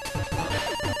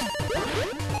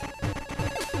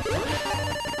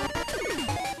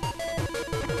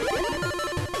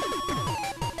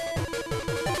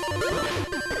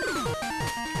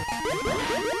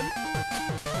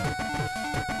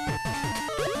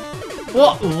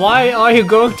 What? Why are you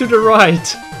going to the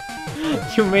right?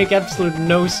 You make absolute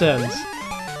no sense.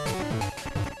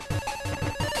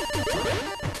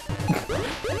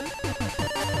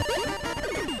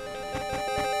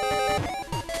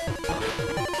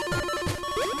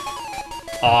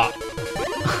 Ah.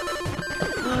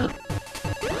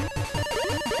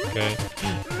 Okay.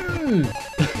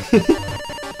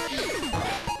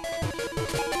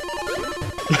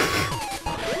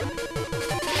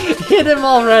 Hit him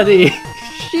already!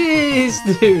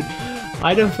 Jeez, dude!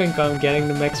 I don't think I'm getting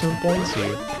the maximum points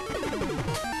here.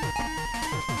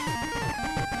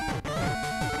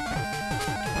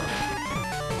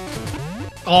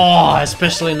 Oh,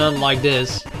 especially none like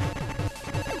this.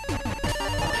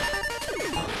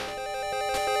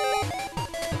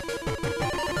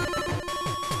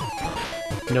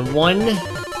 And a 1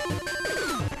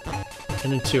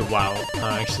 and a 2. Wow,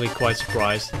 I'm actually quite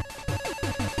surprised.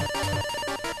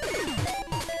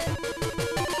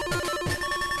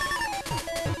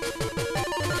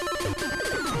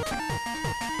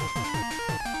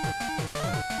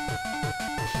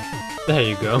 There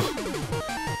you go.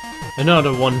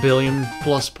 Another 1 billion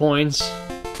plus points.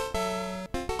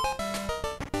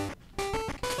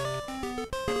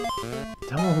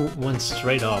 That one went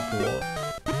straight up. Whoa.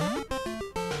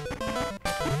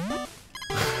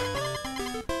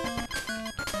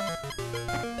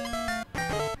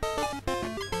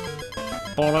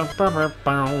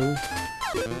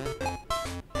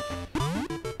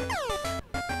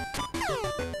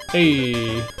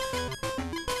 Hey.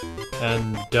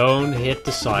 And don't hit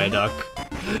the Psyduck.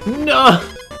 No!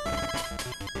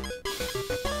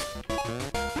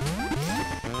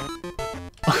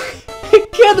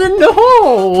 Get in the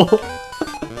hole!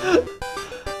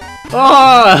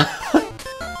 Ah!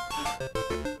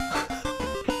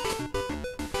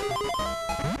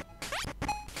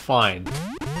 Fine.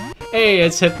 Hey,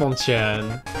 it's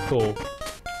Hitmonchan. Cool.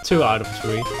 2 out of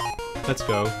 3. Let's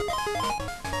go.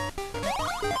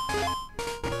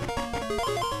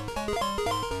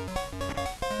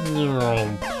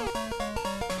 No.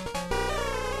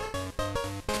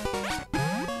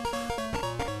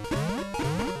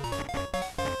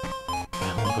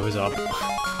 That one goes up.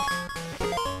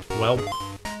 Well.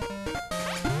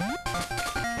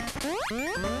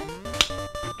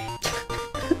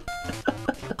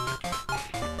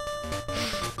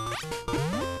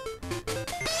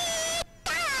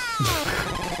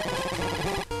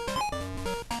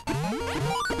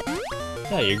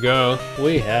 There you go.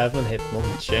 We have a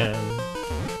Hitmonchan.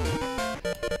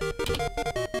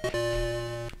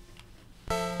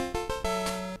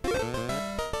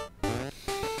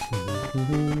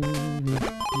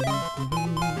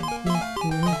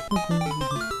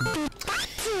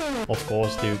 Of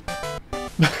course, dude.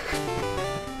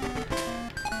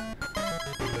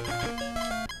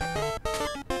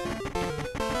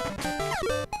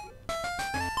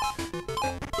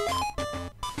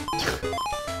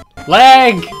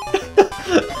 Lag!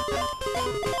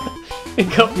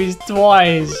 It got me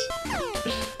twice.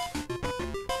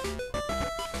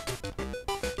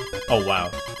 Oh wow,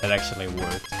 that actually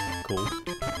worked. Cool.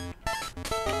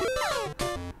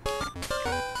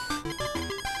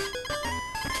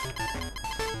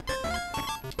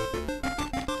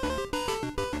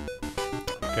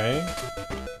 Okay.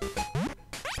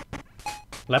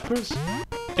 Leprous?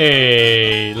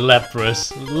 Hey,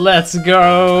 Leprous. Let's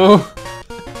go!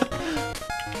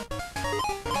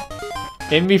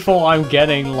 In before I'm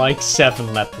getting like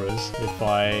 7 Leprous if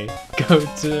I go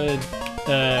to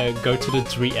the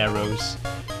 3 arrows.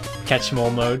 Catch 'em all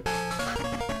mode.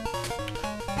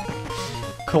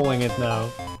 Calling it now.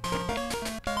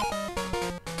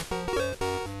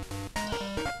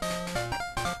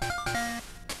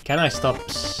 Can I stop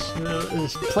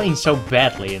playing so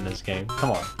badly in this game?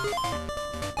 Come on.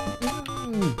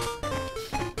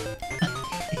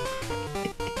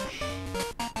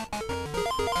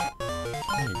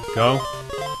 There you go.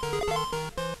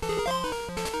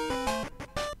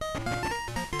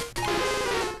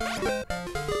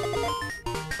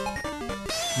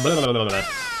 Blah, blah, blah, blah.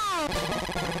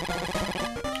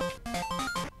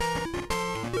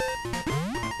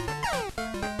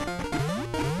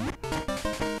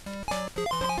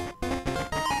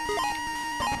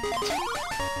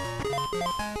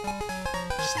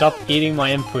 Stop eating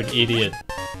my input, idiot.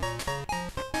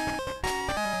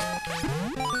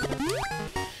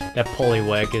 That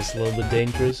Poliwag is a little bit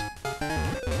dangerous.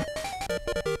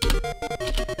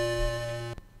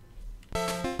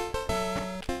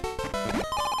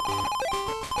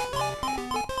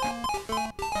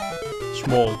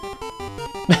 Small.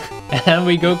 And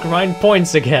we go grind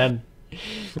points again.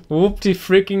 Whoop-de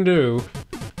freaking do.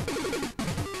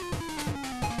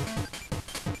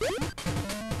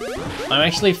 I'm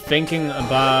actually thinking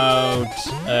about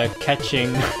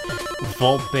catching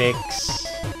Vulpix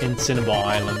in Cinnabar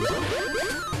Island.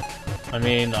 I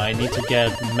mean, I need to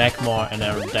get Magmar and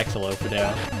Aerodactyl over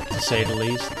there, to say the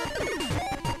least.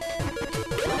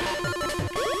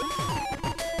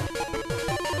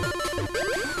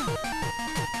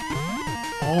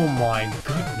 Oh my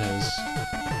goodness.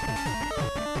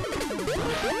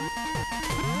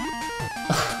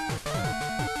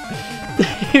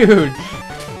 Dude!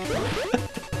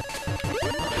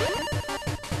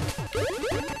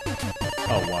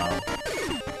 Oh wow.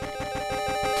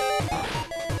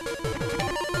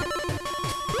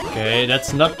 Okay,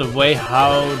 that's not the way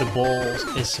how the ball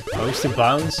is supposed to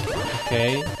bounce.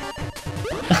 Okay.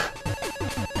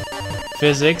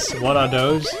 Physics, what are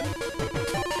those?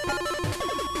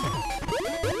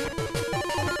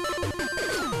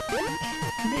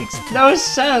 Makes no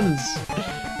sense!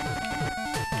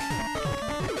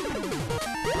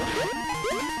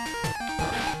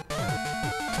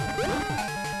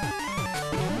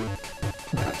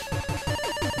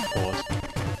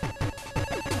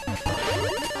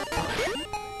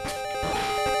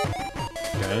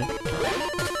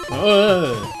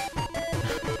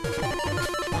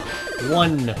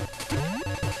 One.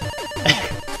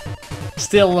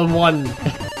 Still a 1.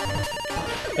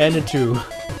 And a 2.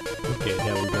 Okay,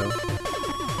 there we go.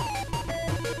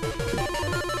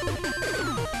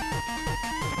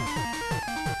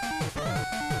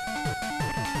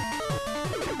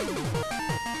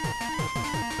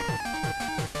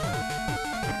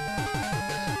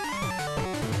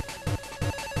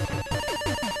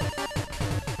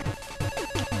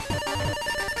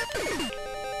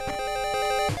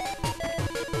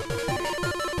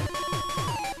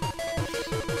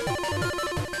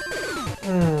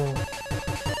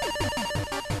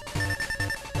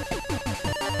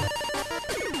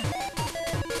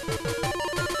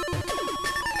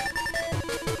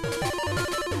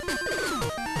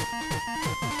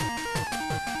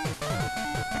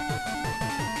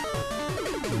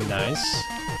 Nice.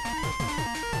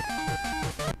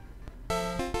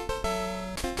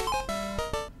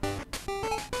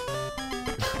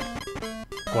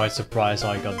 Quite surprised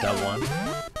I got that one.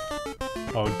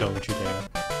 Oh, don't you dare.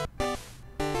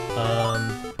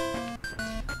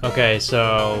 Okay,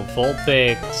 so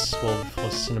Vulpix for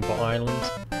Cinnabar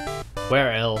Island.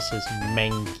 Where else is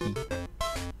Mankey?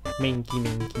 Mankey.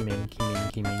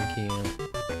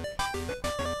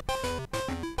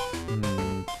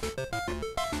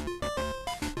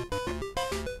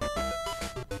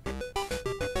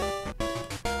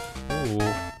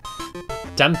 Ooh.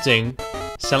 Tempting.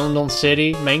 Celadon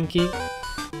City, Mankey.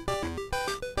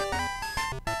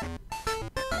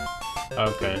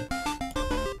 Okay.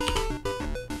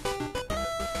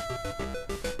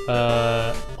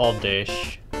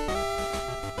 Oddish.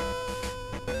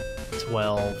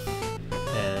 12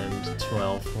 and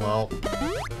 12. Well,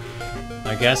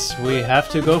 I guess we have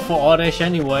to go for Oddish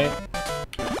anyway.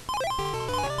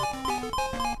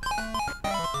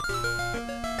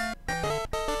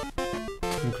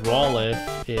 Growlithe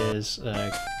is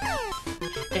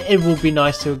it would be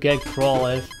nice to get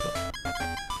Growlithe.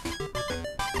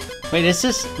 Wait, is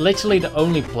this literally the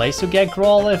only place to get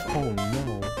Growlithe? Oh no.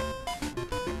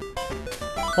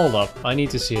 Hold up, I need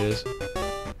to see this.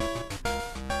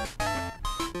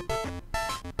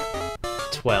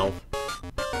 12.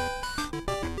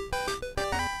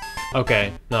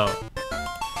 Okay, no.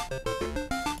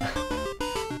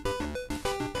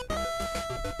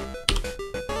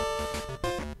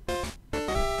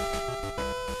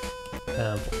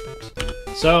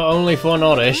 So only for an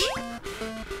Oddish.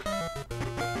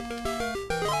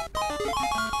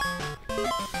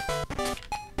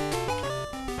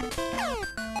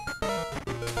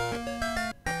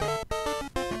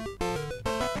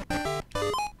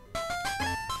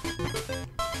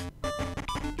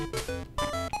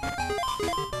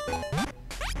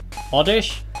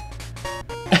 Oddish?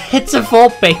 It's a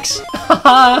Vulpix!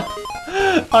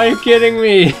 Are you kidding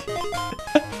me?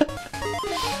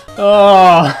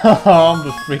 Oh,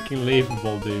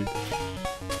 unbelievable, dude.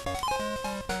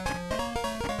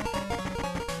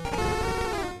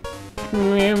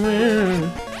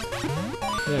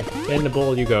 Yeah, in the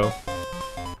ball you go.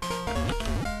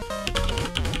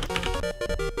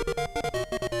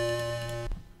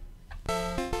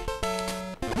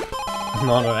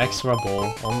 Another extra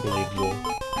ball, unbelievable.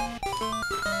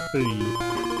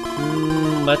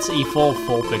 Let's evolve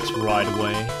Vulpix right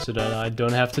away, so that I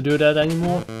don't have to do that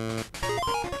anymore.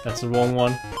 That's the wrong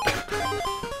one.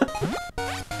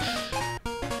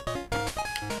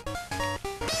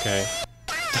 Okay.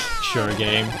 Sure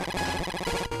game.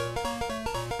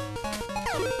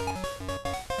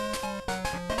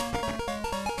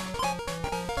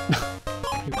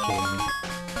 You're kidding me.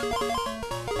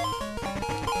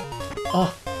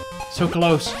 Oh, so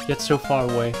close, yet so far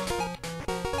away.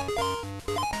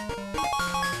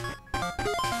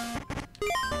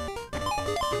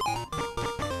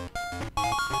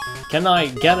 Can I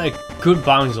get a good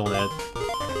bounce on it?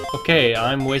 Okay,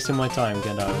 I'm wasting my time.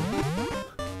 Get down.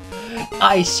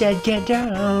 I said get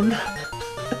down. There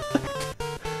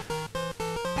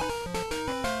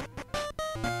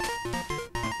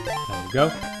we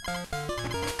go.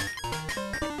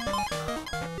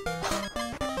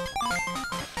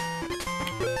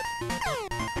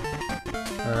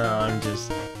 I'm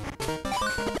just...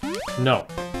 No.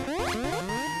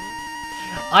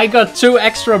 I got 2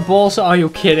 extra balls, are you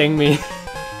kidding me?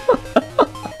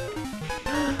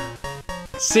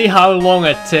 See how long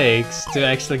it takes to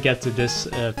actually get to this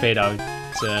fade out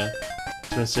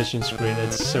transition screen,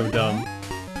 it's so dumb.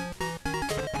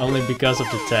 Only because of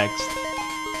the text.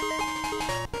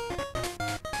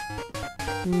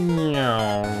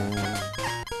 No.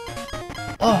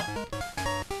 Oh!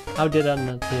 How did I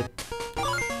not hit?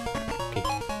 Okay.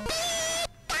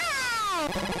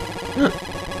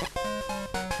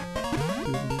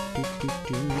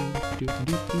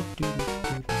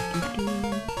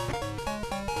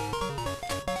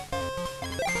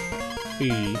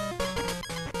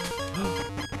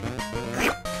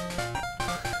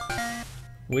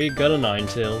 We got a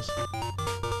Ninetales.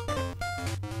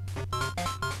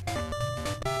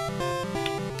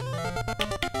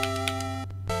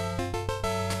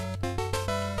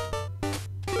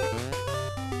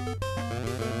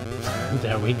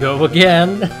 There we go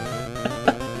again.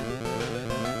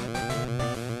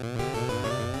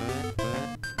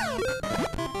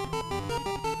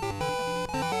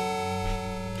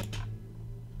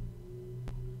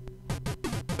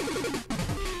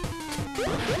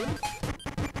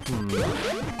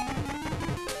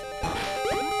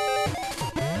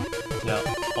 Yeah,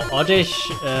 Oddish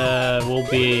will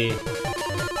be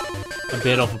a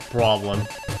bit of a problem.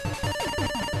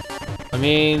 I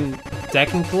mean,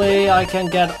 technically I can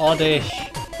get Oddish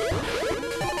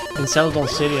in Celadon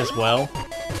City as well.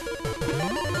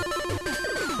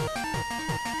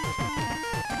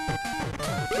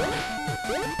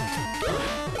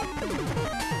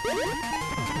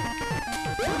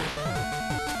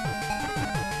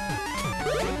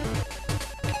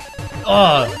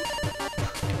 Oh!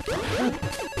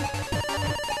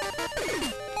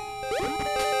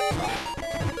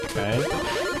 Okay.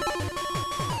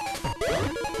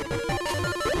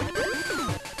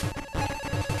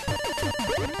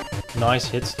 Nice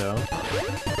hits though.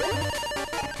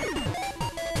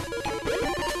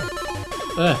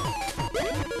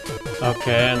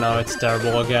 Okay, now it's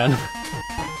terrible again.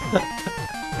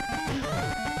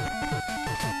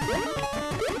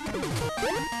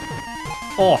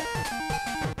 Oh!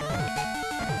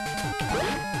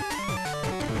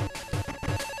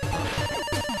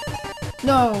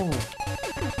 No!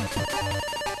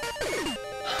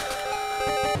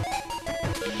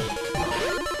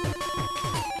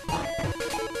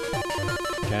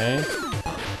 Okay.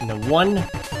 And a 1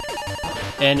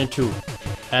 and a 2.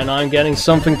 And I'm getting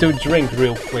something to drink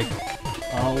real quick.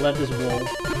 I'll let this roll.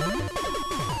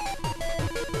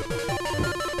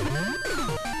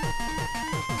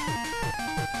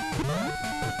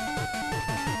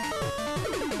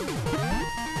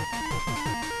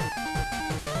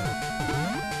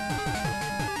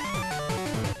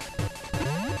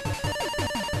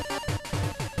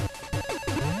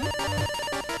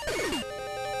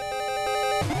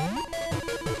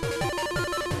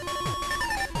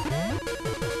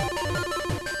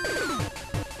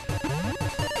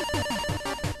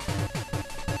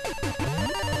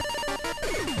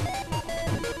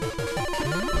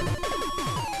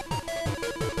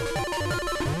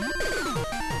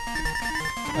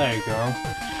 There you go.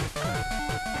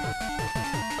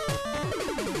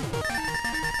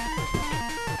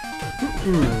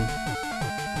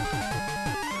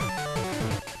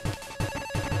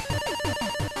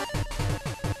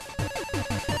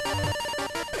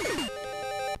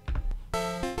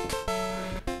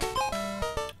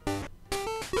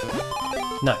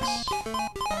 Nice.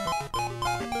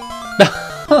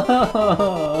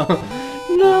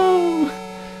 No!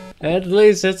 At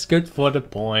least it's good for the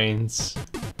points.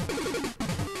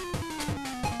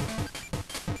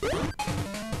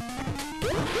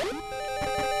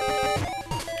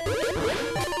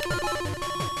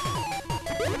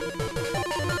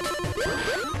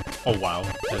 Oh wow,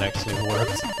 that actually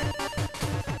worked.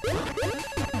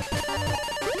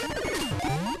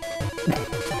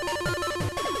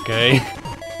 Okay.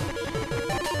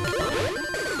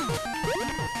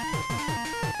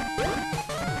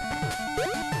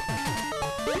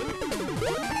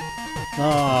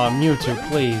 Ah, Mewtwo,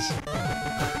 please.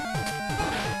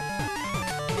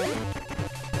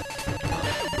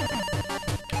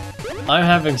 I'm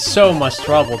having so much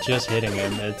trouble just hitting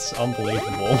him, it's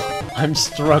unbelievable. I'm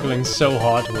struggling so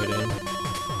hard with him.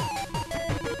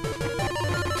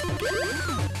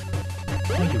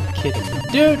 Are you kidding me?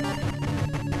 Dude!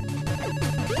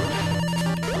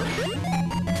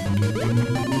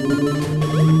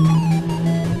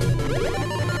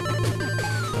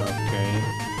 Okay.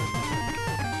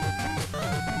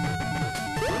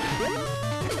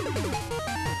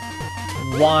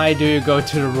 Why do you go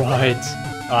to the right?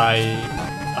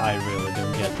 I really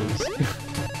don't get this.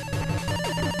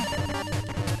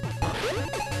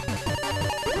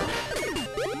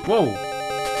 Whoa!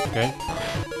 Okay.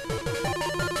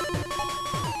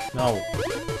 No.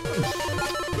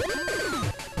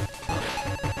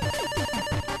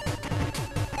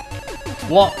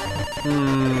 What?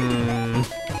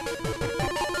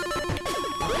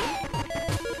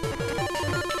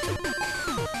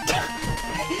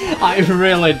 I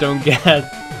really don't get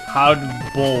how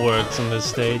the ball works on this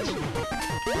stage.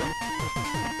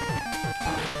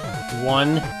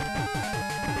 1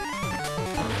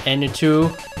 and a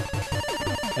 2,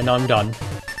 and I'm done.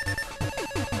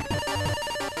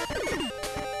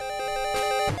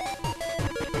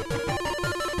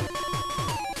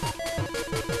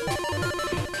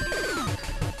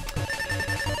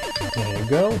 There you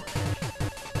go.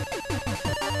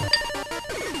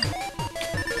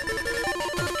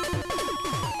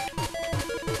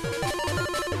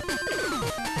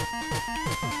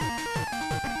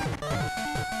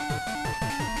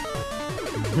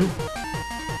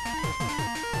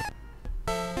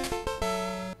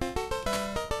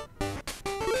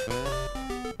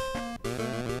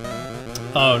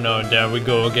 Oh no, there we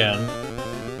go again.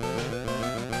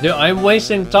 Dude, I'm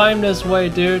wasting time this way,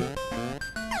 dude.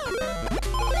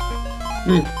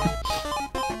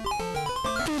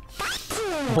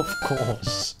 Of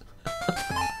course.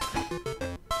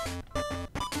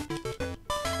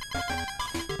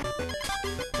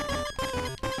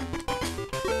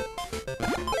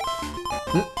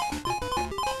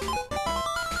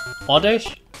 Oddish?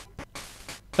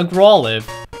 A Growlithe?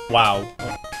 Wow.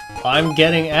 I'm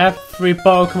getting every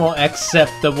Pokemon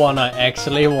except the one I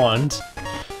actually want.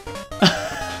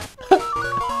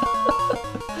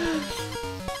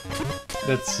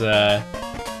 That's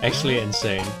actually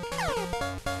insane.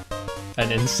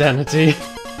 An insanity.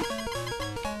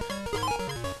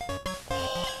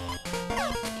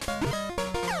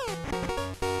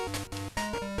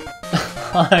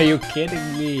 Are you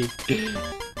kidding me?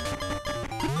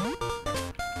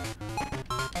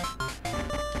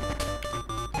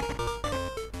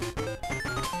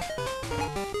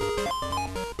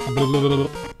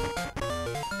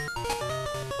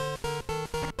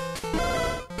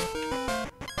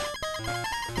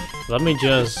 Let me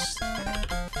just...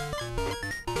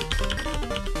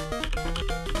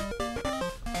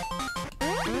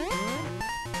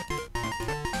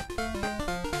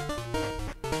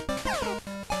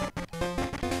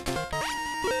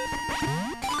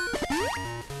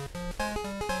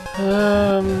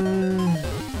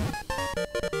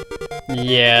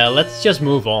 Yeah, let's just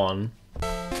move on.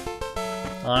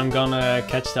 I'm gonna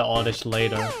catch the Oddish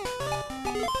later.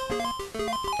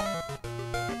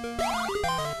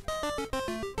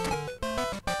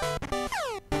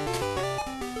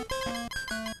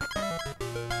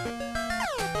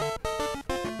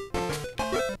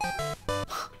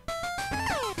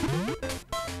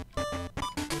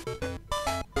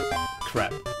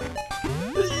 Crap.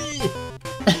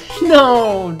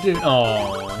 No, dude.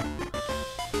 Oh.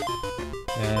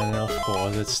 And of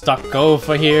course, it's stuck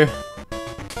over here.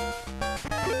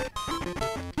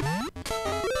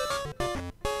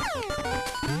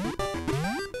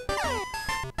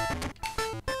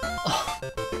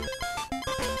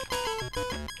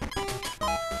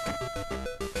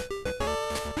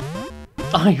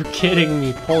 Are you kidding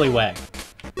me, Poliwag?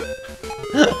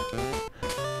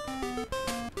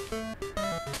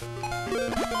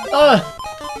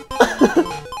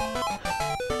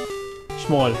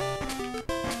 Small.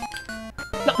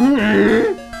 No.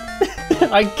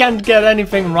 I can't get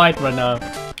anything right now.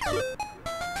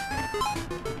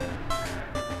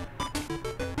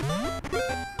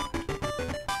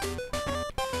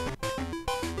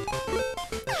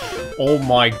 Oh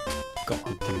my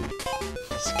god, dude.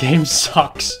 This game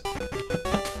sucks.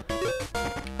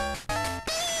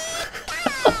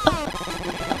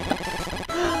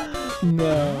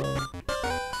 No.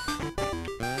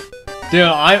 Dude,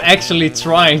 I'm actually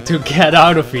trying to get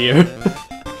out of here.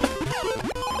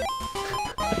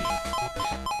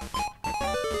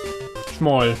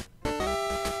 Small.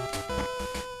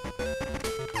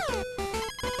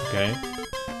 Okay.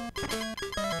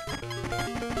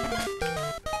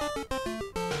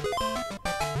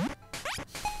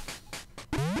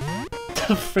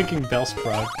 The freaking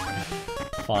Bellsprout.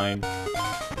 Fine.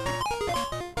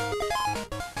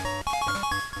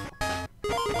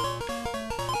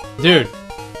 Dude,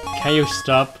 can you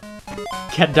stop?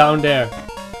 Get down there.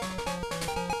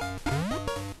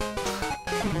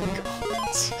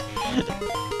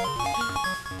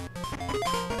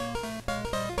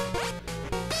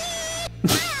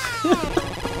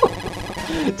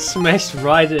 Smashed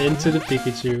right into the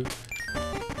Pikachu.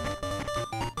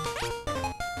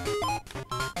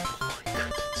 Oh my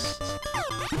goodness.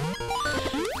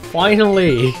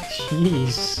 Finally!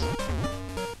 Jeez.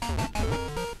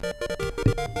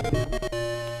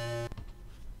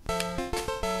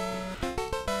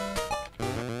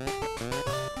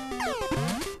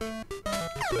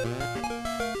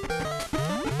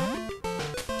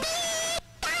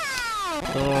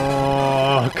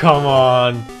 Oh, come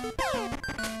on.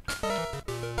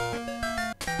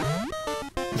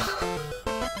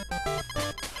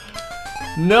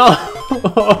 No!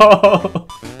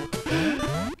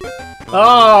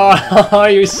 Oh, are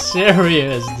you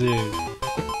serious, dude?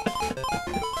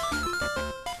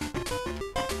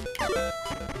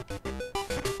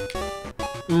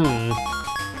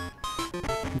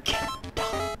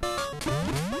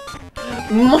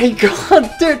 My god,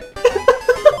 dude!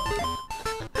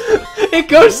 It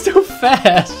goes too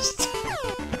fast!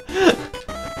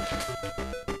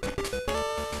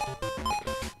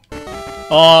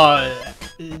 Oh...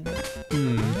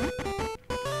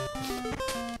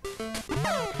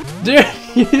 Dude,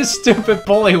 you stupid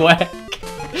Poliwag!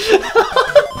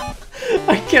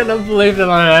 I cannot believe that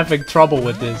I'm having trouble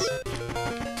with this.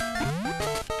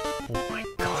 Oh my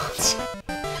god.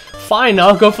 Fine,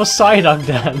 I'll go for Psyduck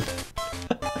then.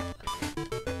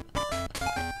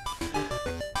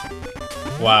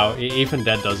 Wow, even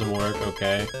that doesn't work,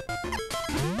 okay.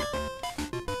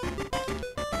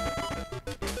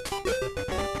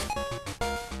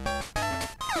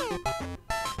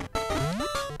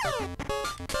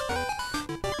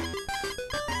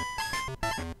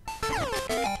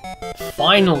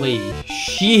 Finally!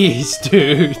 Jeez,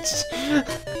 dudes!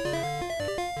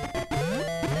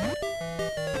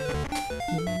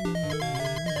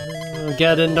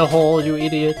 Get in the hole, you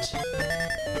idiot!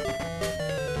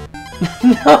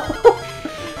 No!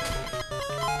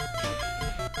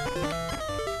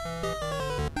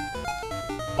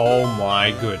 Oh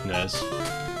my goodness.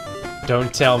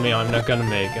 Don't tell me I'm not gonna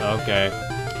make it, okay.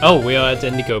 Oh, we are at the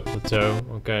Indigo Plateau,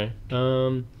 okay.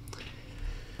 Oh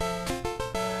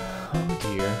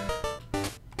dear.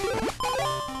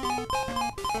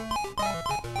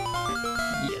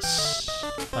 Yes,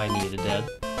 I needed that.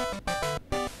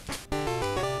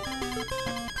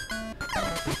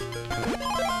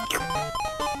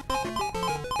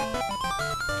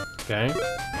 Okay.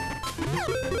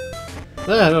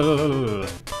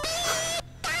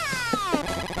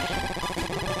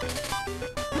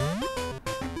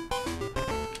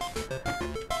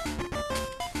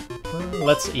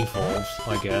 Let's evolve,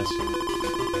 I guess.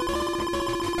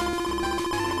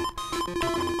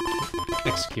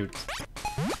 Execute.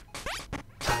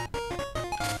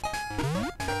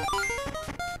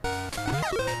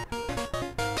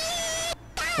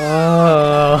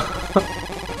 Oh!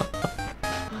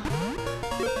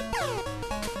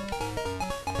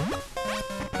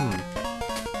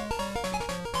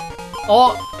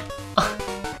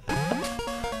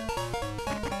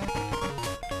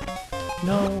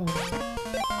 No.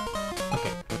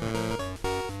 Okay.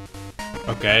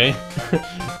 Okay.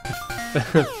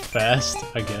 Fast,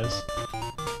 I guess.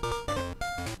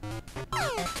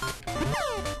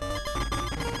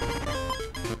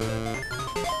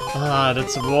 Ah,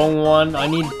 that's the wrong one. I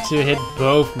need to hit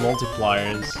both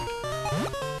multipliers.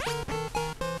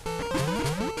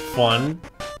 Fun.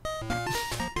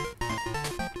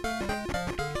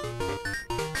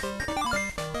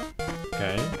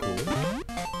 Okay, cool.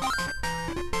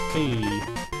 Hey.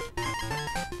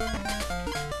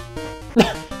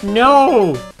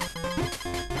 No!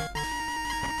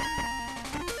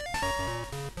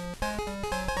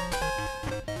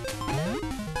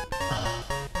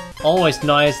 Always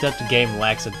nice that the game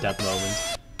lags at that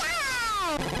moment.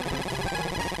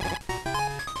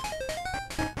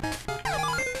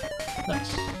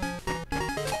 Nice.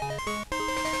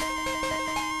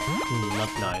 Not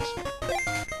nice.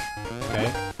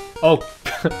 Okay. Oh!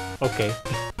 Okay.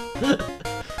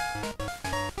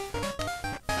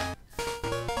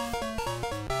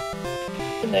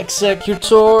 An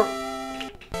executor.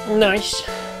 Nice.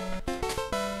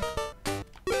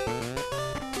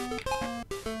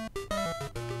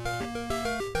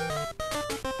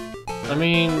 I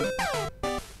mean,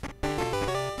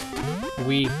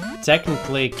 we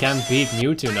technically can beat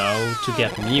Mewtwo now to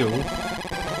get Mew.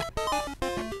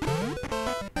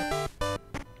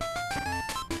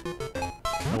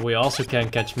 But we also can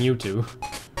catch Mewtwo.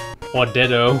 Or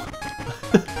Ditto.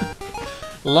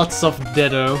 Lots of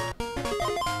Ditto.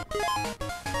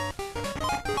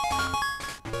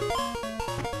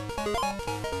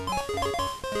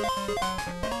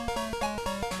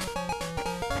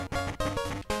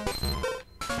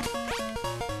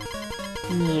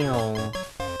 No.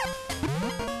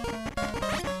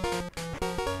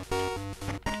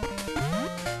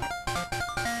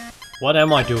 What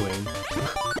am I doing?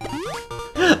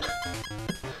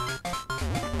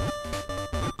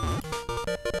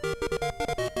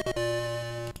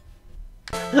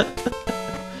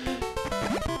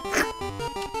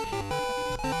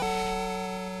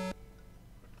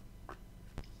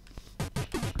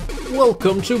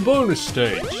 Welcome to bonus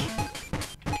stage.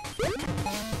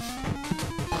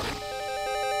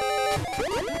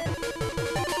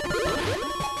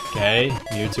 Okay,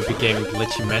 Mewtwo became a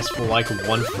glitchy mess for like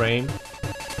 1 frame.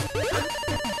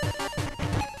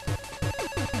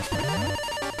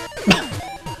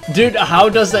 Dude, how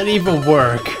does that even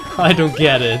work? I don't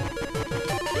get it.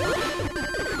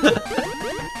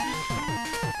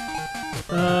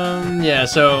 Yeah,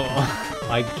 so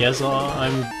I guess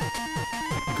I'm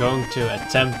going to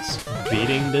attempt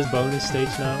beating this bonus stage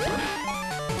now.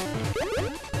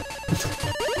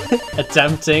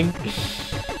 Attempting.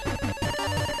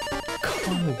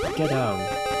 Get down.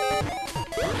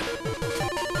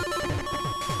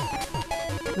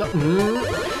 No.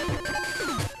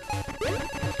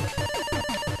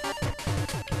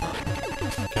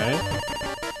 Okay.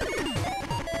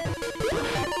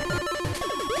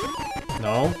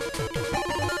 No.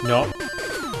 No.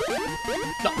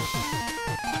 No.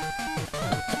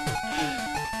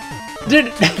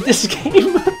 Dude, this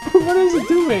game, what is it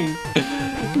doing?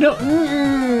 No.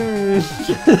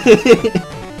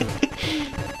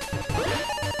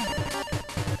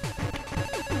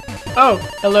 Oh,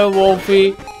 hello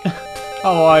Wolfie.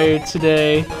 How are you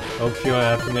today? Hope you're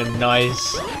having a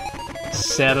nice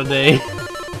Saturday.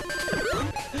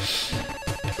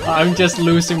 I'm just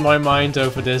losing my mind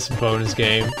over this bonus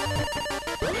game.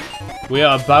 We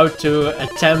are about to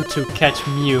attempt to catch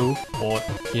Mew, or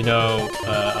you know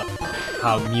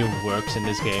how Mew works in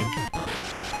this game.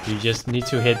 You just need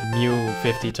to hit Mew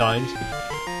 50 times.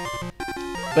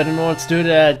 But in order to do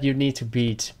that, you need to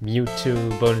beat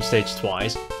Mewtwo bonus stage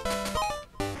twice.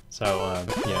 So,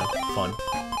 yeah, fun.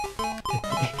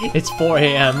 It's 4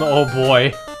 AM, oh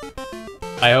boy.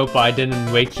 I hope I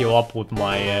didn't wake you up with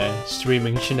my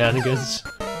streaming shenanigans.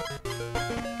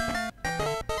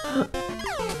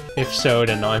 If so,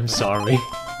 then I'm sorry.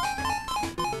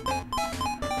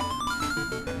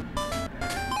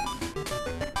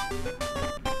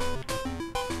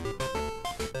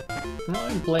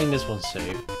 I'm playing this one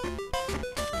safe.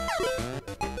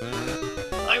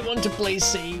 I want to play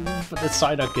safe, but the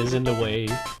Psyduck is in the way.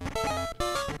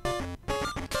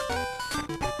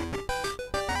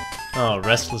 Oh,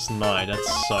 Restless Night, that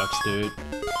sucks, dude.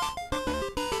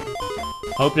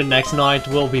 Hope the next night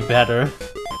will be better.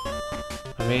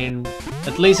 I mean,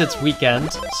 at least it's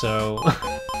weekend, so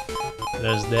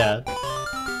there's that.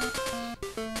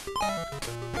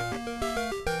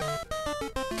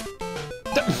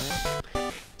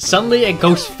 Suddenly it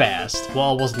goes fast,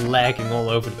 while I was lagging all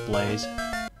over the place.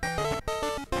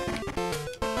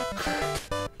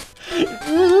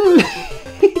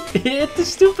 Hit the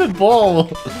stupid ball!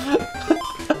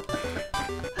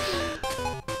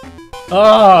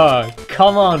 Oh,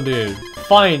 come on, dude.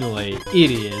 Finally,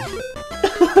 idiot.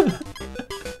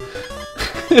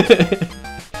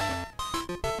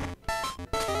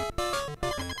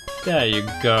 There you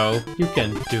go. You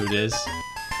can do this.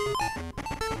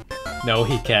 No,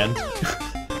 he can't.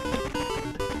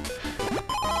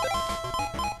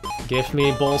 Give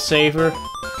me ball saver.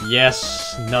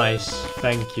 Yes, nice.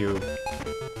 Thank you.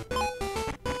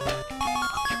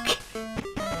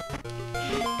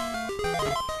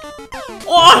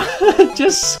 Oh,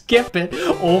 just skip it.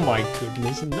 Oh my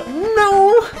goodness. No.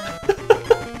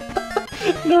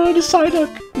 No, no, the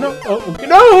Psyduck. No. Oh, okay.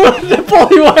 No, the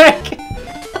Poliwag.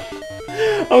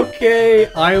 Okay,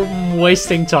 I'm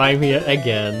wasting time here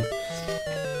again.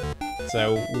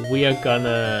 So we are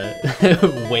gonna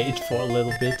wait for a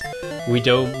little bit. We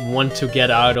don't want to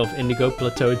get out of Indigo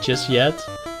Plateau just yet.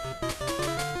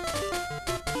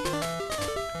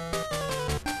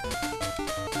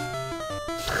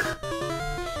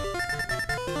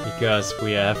 Because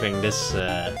we are having this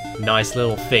nice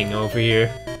little thing over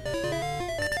here.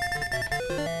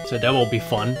 So that will be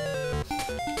fun.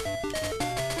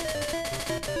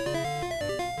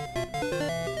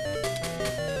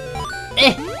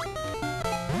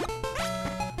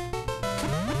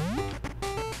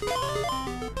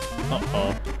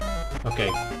 Uh-oh. Okay.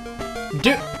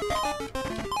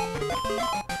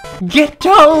 Get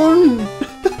down!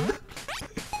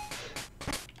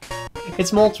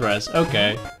 It's Moltres.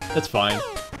 Okay. That's fine.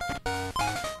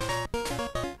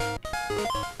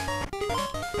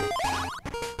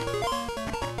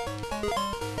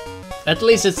 At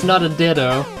least it's not a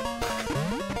Ditto.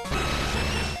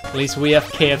 At least we have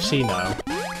KFC now.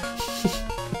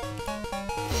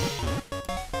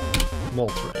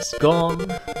 Moltres gone.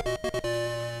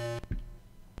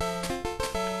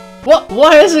 What?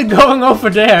 Why is it going over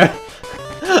there?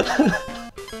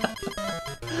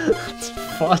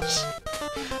 Fudge.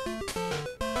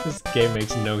 This game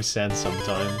makes no sense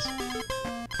sometimes.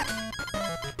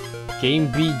 Game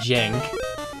B jank.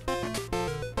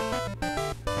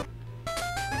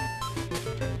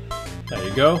 There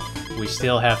you go. We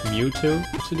still have Mewtwo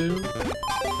to do.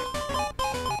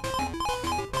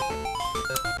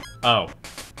 Oh.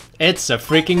 It's a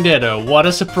freaking Ditto. What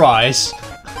a surprise.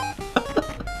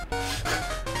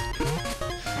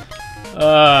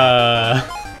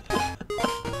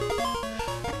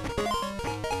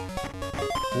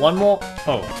 One more?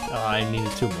 Oh, I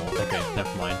needed 2 more. Okay,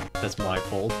 never mind. That's my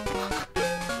fault.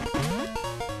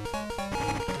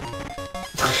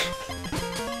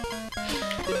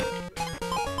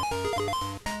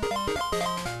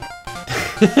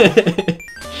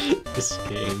 This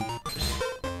game.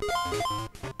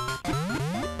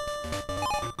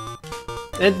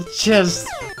 It just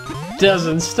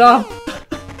doesn't stop.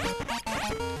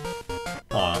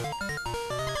 Aw.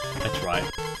 I tried.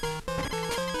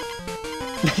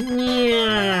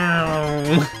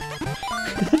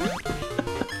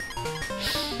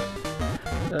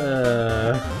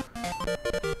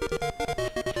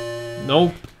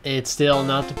 Nope, it's still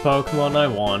not the Pokemon I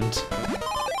want.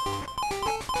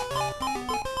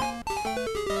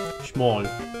 Small.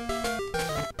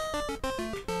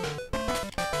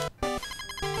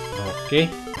 Okay.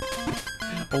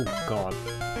 Oh god.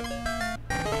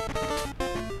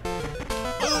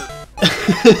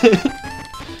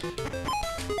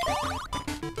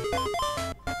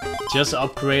 Just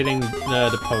upgrading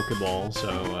the Pokeball, so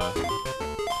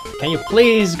can you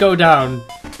please go down?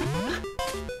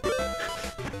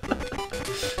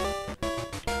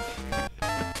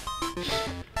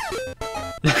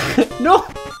 No!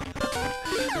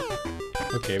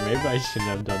 Okay, maybe I shouldn't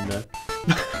have done that.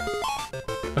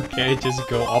 Okay, just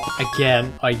go up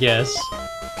again, I guess.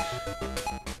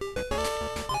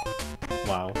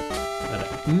 Wow.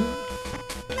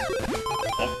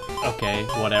 Oh, okay,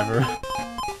 whatever.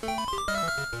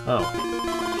 Oh.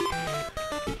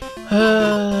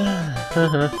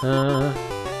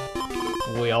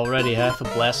 We already have a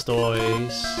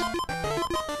Blastoise.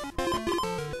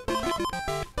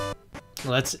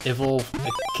 Let's evolve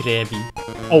a Krabby.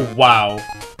 Oh wow!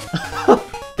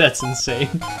 That's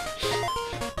insane.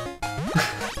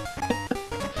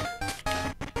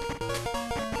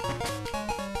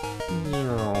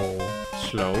 No,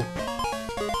 slow.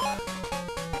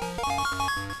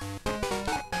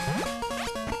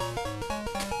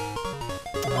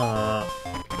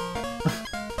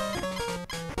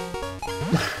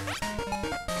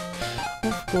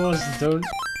 Of course, don't.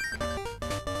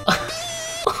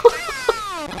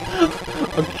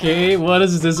 Okay, what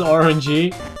is this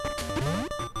RNG?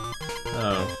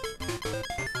 Oh.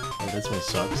 Oh, this one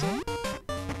sucks.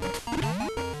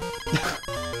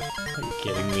 Are you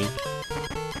kidding me?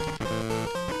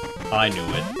 I knew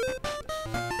it.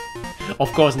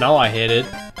 Of course, now I hit it.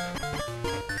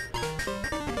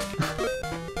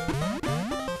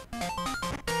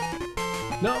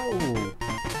 No!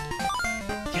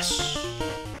 Yes!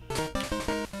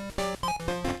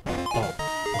 Oh,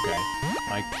 okay.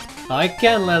 I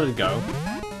can let it go.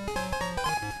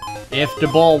 If the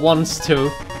ball wants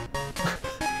to.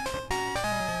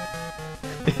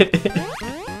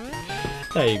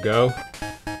 There you go.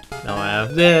 Now I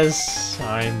have this.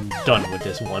 I'm done with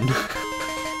this one.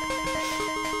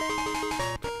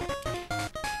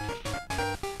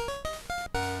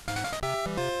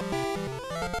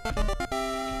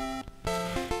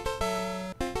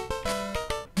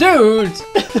 Dude!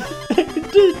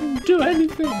 It didn't do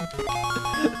anything!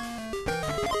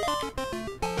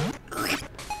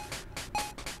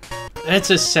 It's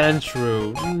a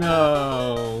Sandshrew.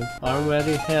 No, I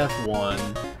already have one.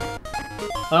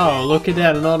 Oh, look at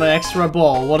that, another extra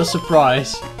ball. What a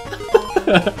surprise.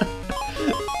 I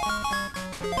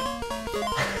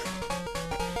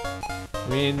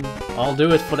mean, I'll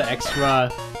do it for the extra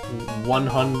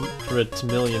 100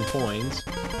 million points.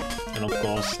 And of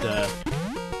course, the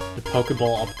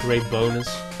Pokeball upgrade bonus.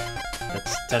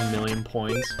 That's 10 million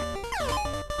points.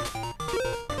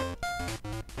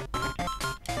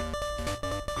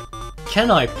 Can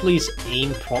I please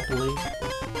aim properly?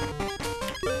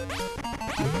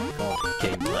 God,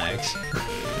 game lags.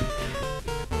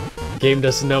 Game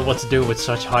doesn't know what to do with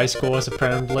such high scores,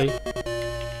 apparently.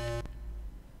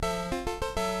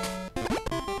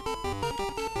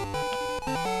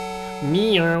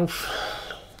 Meow.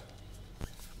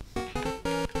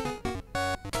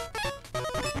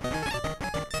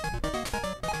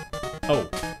 Oh.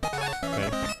 Okay.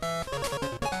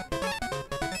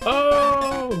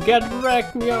 Oh, get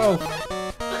wrecked, Meow!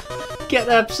 Get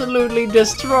absolutely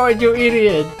destroyed, you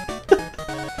idiot!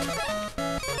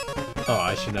 Oh,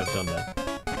 I shouldn't have done that.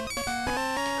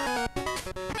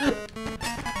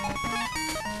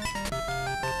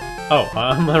 Oh,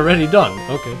 I'm already done.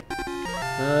 Okay.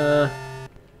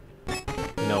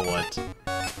 You know what?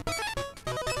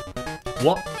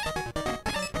 What?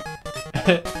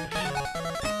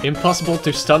 Impossible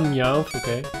to stun Meow.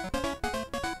 Okay.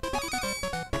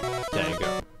 There you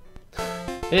go.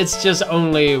 It's just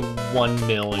only 1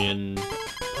 million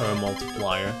per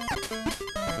multiplier.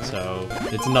 So,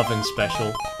 it's nothing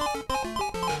special.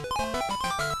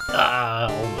 Ah,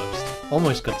 almost.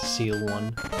 Almost got the seal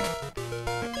one.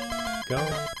 Go.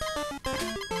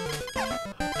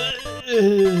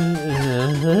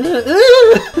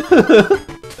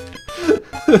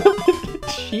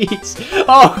 Jeez.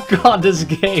 Oh god, this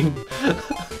game.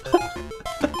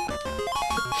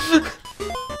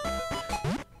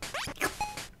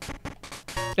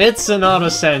 It's another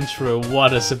Sandshrew,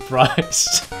 what a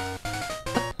surprise.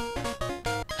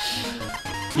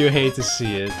 You hate to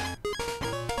see it.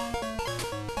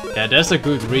 Yeah, there's a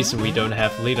good reason we don't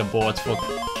have leaderboards for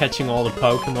catching all the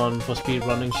Pokemon for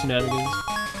speedrunning shenanigans.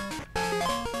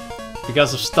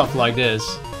 Because of stuff like this.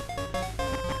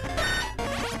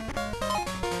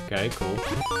 Okay, cool.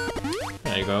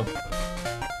 There you go.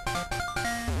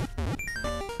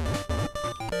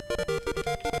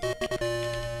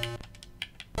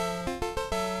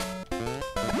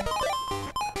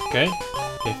 Okay,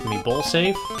 give me ball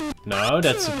save. No,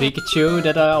 that's a Pikachu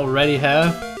that I already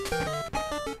have.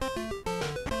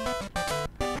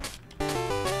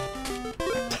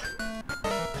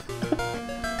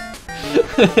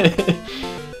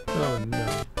 Oh no.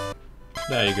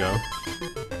 There you go.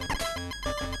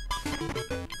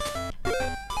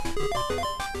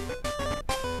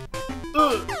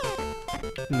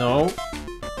 No.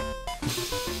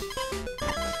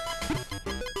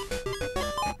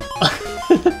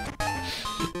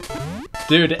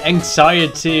 Dude,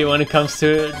 anxiety when it comes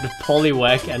to the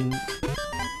Poliwag and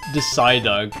the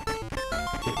Psyduck.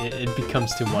 It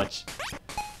becomes too much.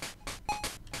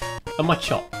 A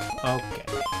Machop. Okay.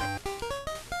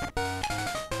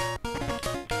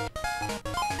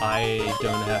 I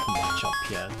don't have Machop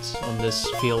yet, on this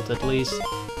field at least.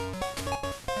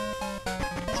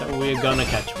 So we're gonna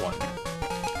catch one.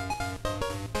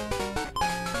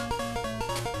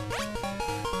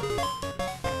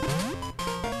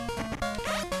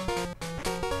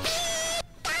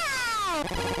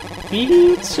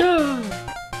 Pizza!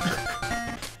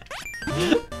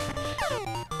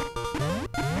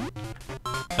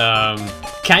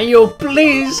 Can you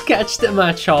please catch the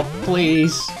Machop,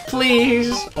 please?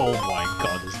 Please! Oh my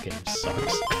god, this game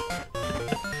sucks.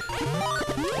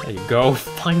 There you go,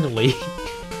 finally.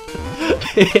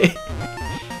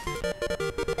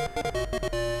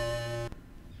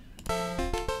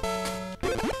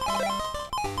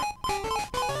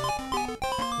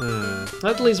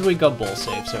 At least we got ball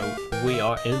save, so we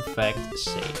are in fact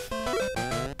safe.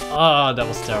 Ah, that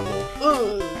was terrible.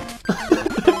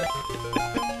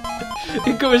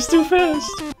 It goes too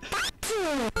fast.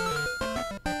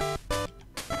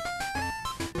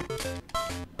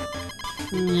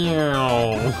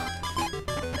 Meow.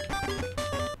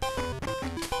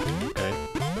 Okay.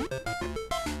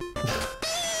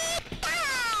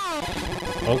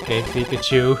 Okay,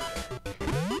 Pikachu.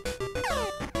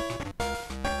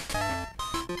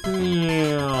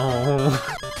 Meow.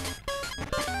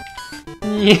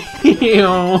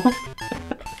 Meow.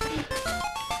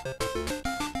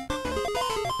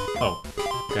 Oh,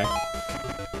 okay.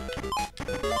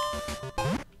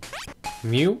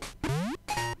 Mew?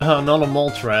 Oh, not a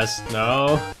Moltres,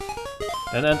 no.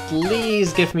 Then at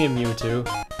least give me a Mewtwo.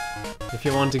 If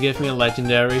you want to give me a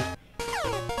legendary.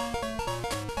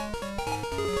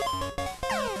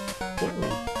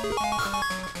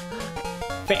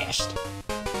 Fast!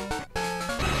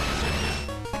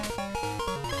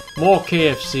 More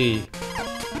KFC.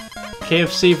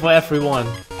 KFC for everyone.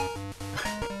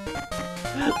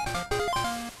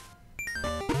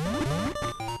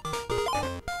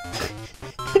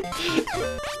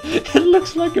 It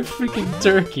looks like a freaking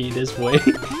turkey this way.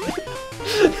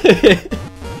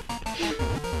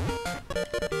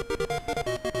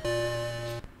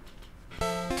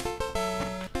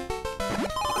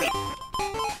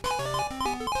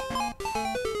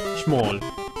 Small.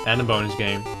 And a bonus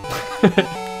game.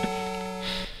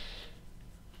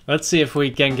 Let's see if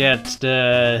we can get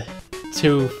the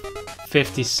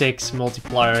 256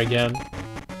 multiplier again.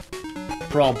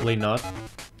 Probably not.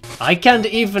 I can't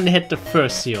even hit the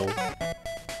first seal.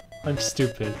 I'm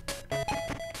stupid.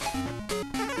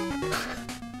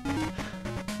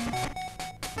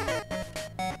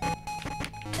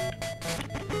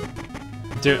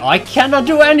 Dude, I cannot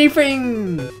do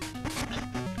anything!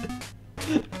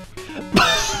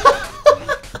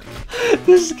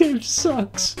 This game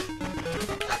sucks.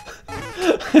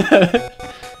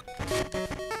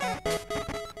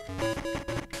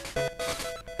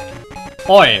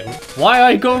 Oi, why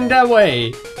are you going that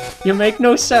way? You make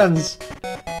no sense.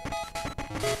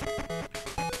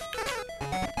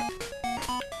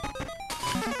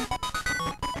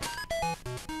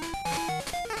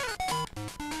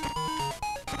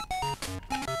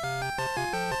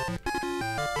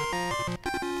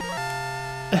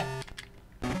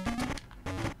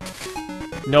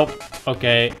 Nope.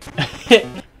 Okay.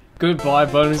 Goodbye,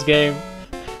 bonus game.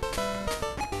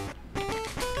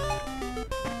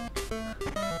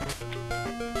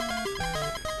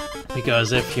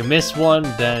 Because if you miss one,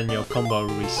 then your combo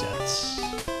resets.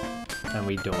 And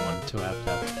we don't want to have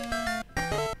that.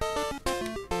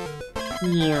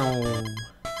 Meow.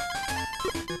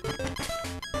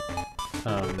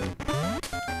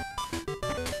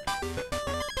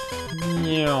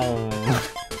 Meow.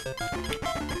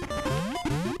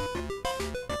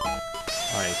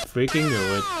 I freaking knew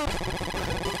it.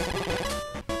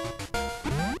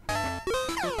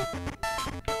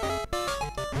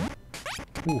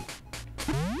 Ooh.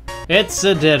 It's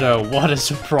a Ditto, what a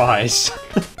surprise.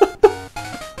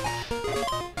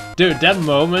 Dude, that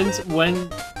moment when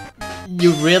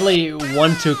you really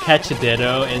want to catch a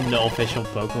Ditto in the official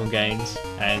Pokemon games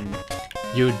and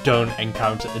you don't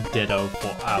encounter a Ditto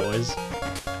for hours.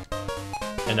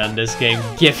 And then this game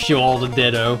gives you all the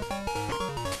Ditto.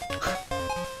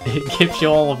 It gives you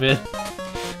all of it.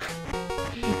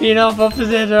 Enough of the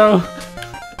Ditto.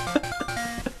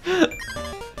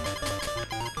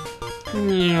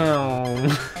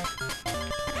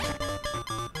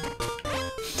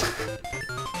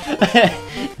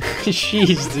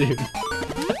 Jeez, dude.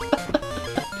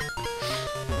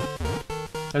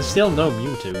 There's still no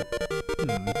Mewtwo.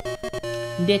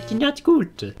 That's not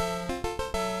good.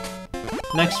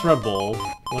 Next Ball.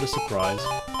 What a surprise.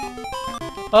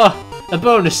 Oh, a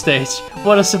bonus stage.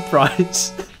 What a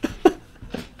surprise.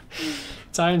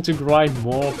 Time to grind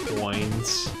more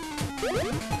points.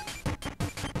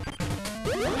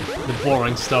 The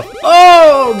boring stuff.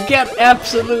 Oh, get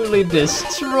absolutely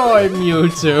destroyed,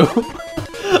 Mewtwo.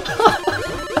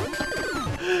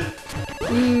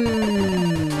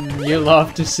 You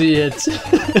love to see it.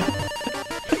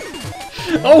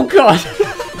 Oh god.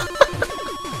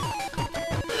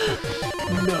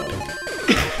 No.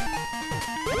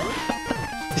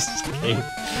 This game.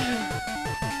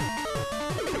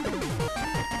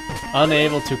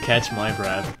 Unable to catch my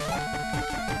breath.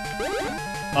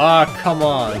 Ah, come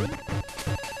on.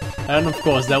 And of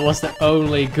course, that was the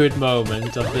only good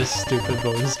moment of this stupid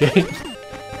bonus game.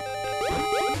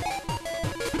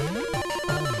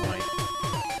 Oh my...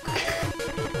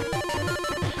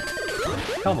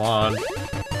 Come on.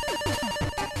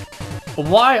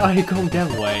 Why are you going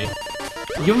that way?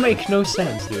 You make no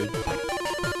sense, dude.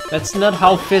 That's not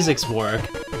how physics work.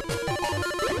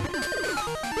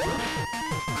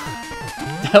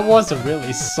 That was a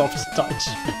really soft touch.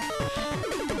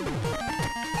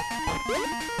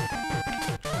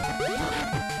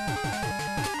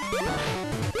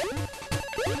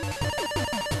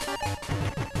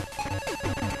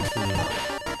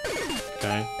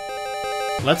 Okay.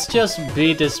 Let's just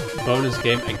beat this bonus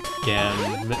game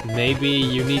again. Maybe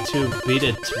you need to beat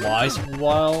it twice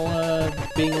while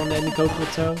being on the Indigo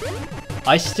Plateau.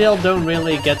 I still don't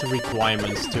really get the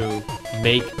requirements to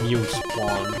make Mew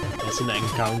spawn as an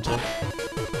encounter.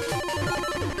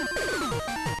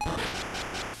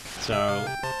 So,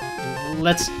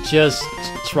 let's just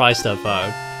try stuff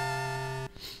out.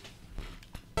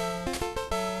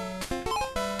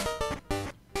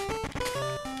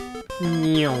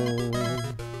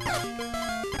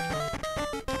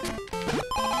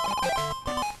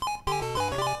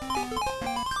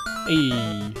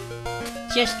 Hey,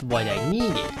 just what I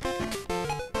needed.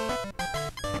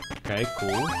 Okay,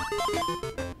 cool.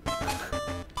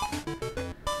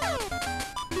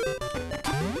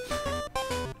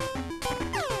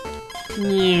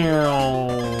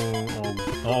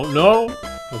 Oh no?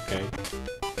 Okay.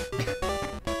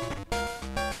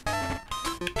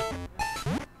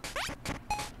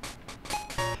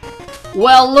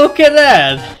 Well, look at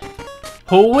that!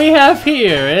 Who we have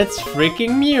here? It's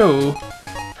freaking Mew!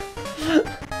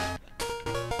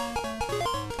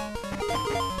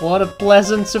 What a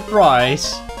pleasant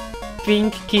surprise!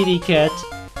 Pink kitty cat.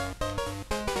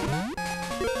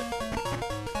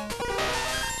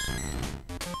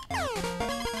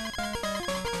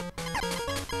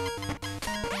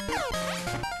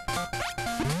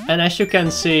 And as you can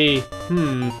see,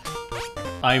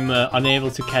 I'm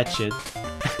unable to catch it.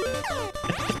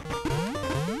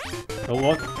 But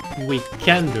what we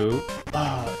can do...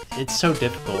 it's so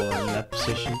difficult in that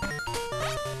position.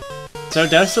 So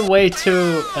there's a way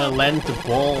to land the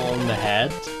ball on the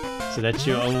head, so that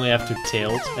you only have to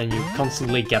tilt and you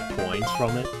constantly get points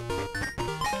from it.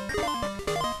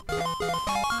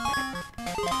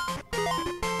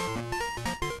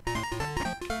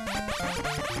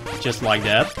 Just like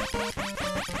that.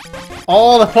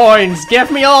 All the points!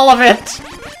 Give me all of it!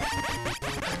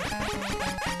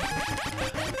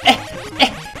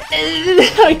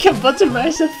 I can button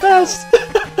mash it fast!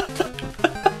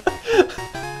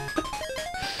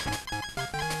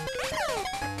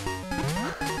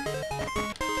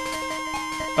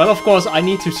 But of course, I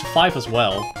need to survive as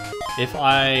well. If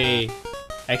I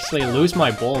actually lose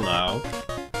my ball now,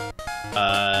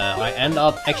 I end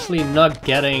up actually not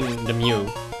getting the Mew.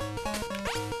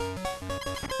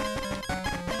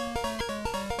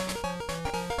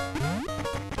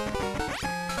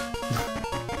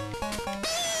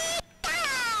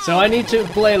 So I need to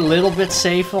play a little bit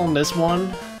safer on this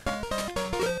one.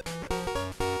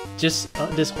 Just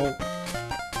this whole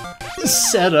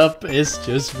setup is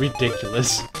just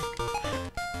ridiculous.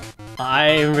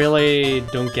 I really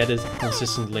don't get it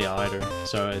consistently either,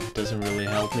 so it doesn't really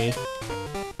help me.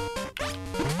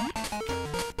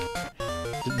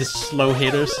 The slow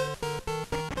hitters.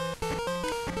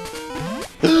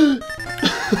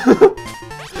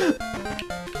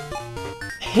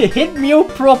 Hit Mew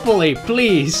properly,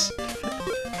 please!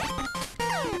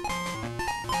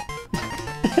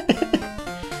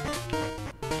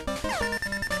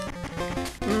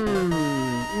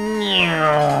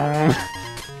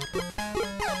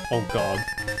 Oh god.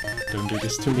 Don't do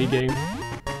this to me, game.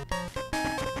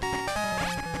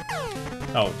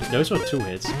 Oh, those were 2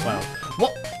 hits. Wow.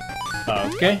 What?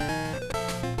 Okay.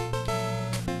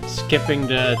 Skipping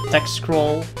the text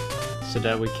scroll so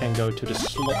that we can go to the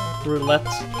slot roulette.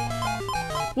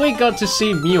 We got to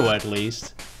see Mew at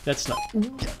least. That's not...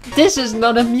 This is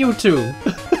not a Mewtwo!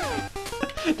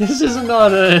 This is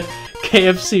not a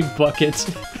KFC bucket.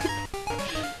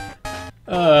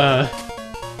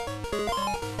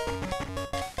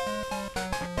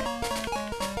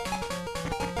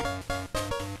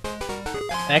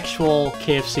 Actual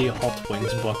KFC Hot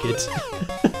Wings bucket.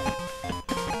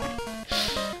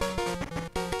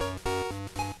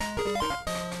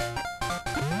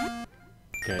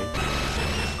 Okay.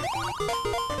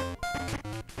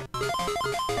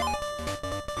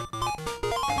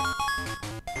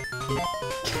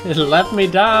 Let me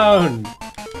down!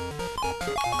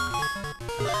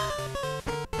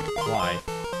 Why?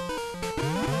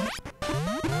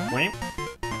 Wait.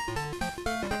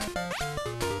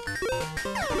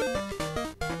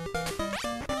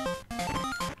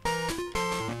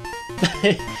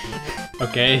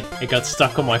 Okay, it got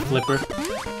stuck on my flipper.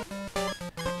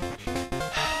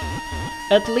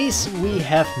 At least we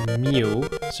have Mew,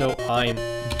 so I'm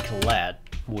glad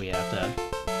we have that.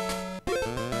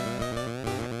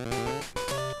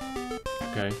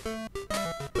 Okay.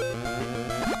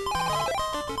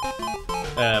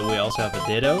 We also have a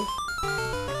Ditto.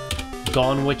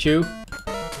 Gone with you.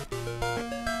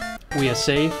 We are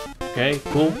safe. Okay,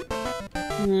 cool.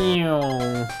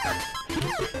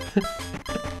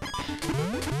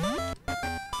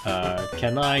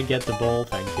 Can I get the ball?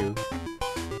 Thank you.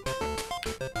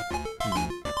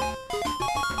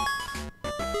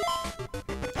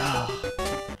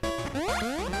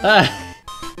 Ah.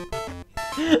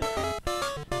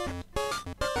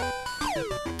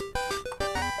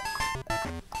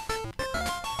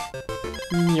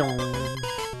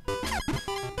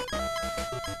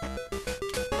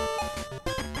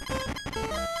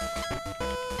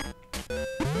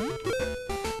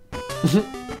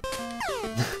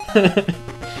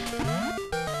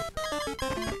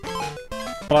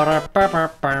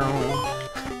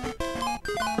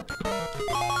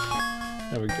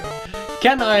 There we go.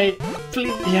 Can I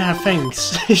please? Yeah,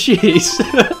 thanks. Jeez.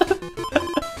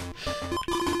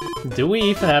 Do we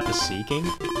even have a seeking?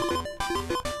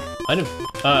 I don't.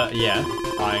 Yeah.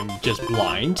 I'm just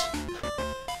blind.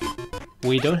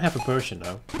 We don't have a Persian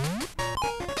though.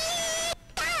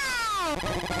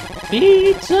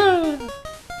 Pizza!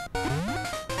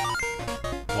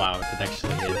 Wow, it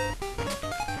actually hit.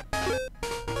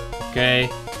 Okay.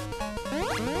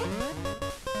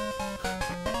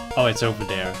 Oh, it's over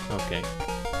there. Okay.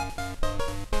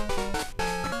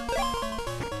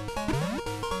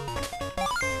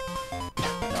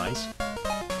 Nice.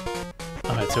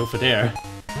 Oh, it's over there.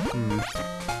 Hmm.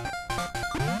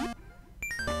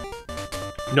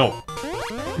 No.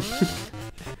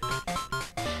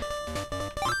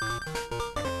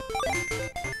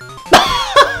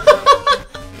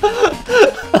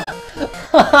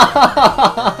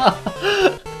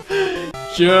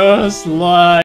 Just like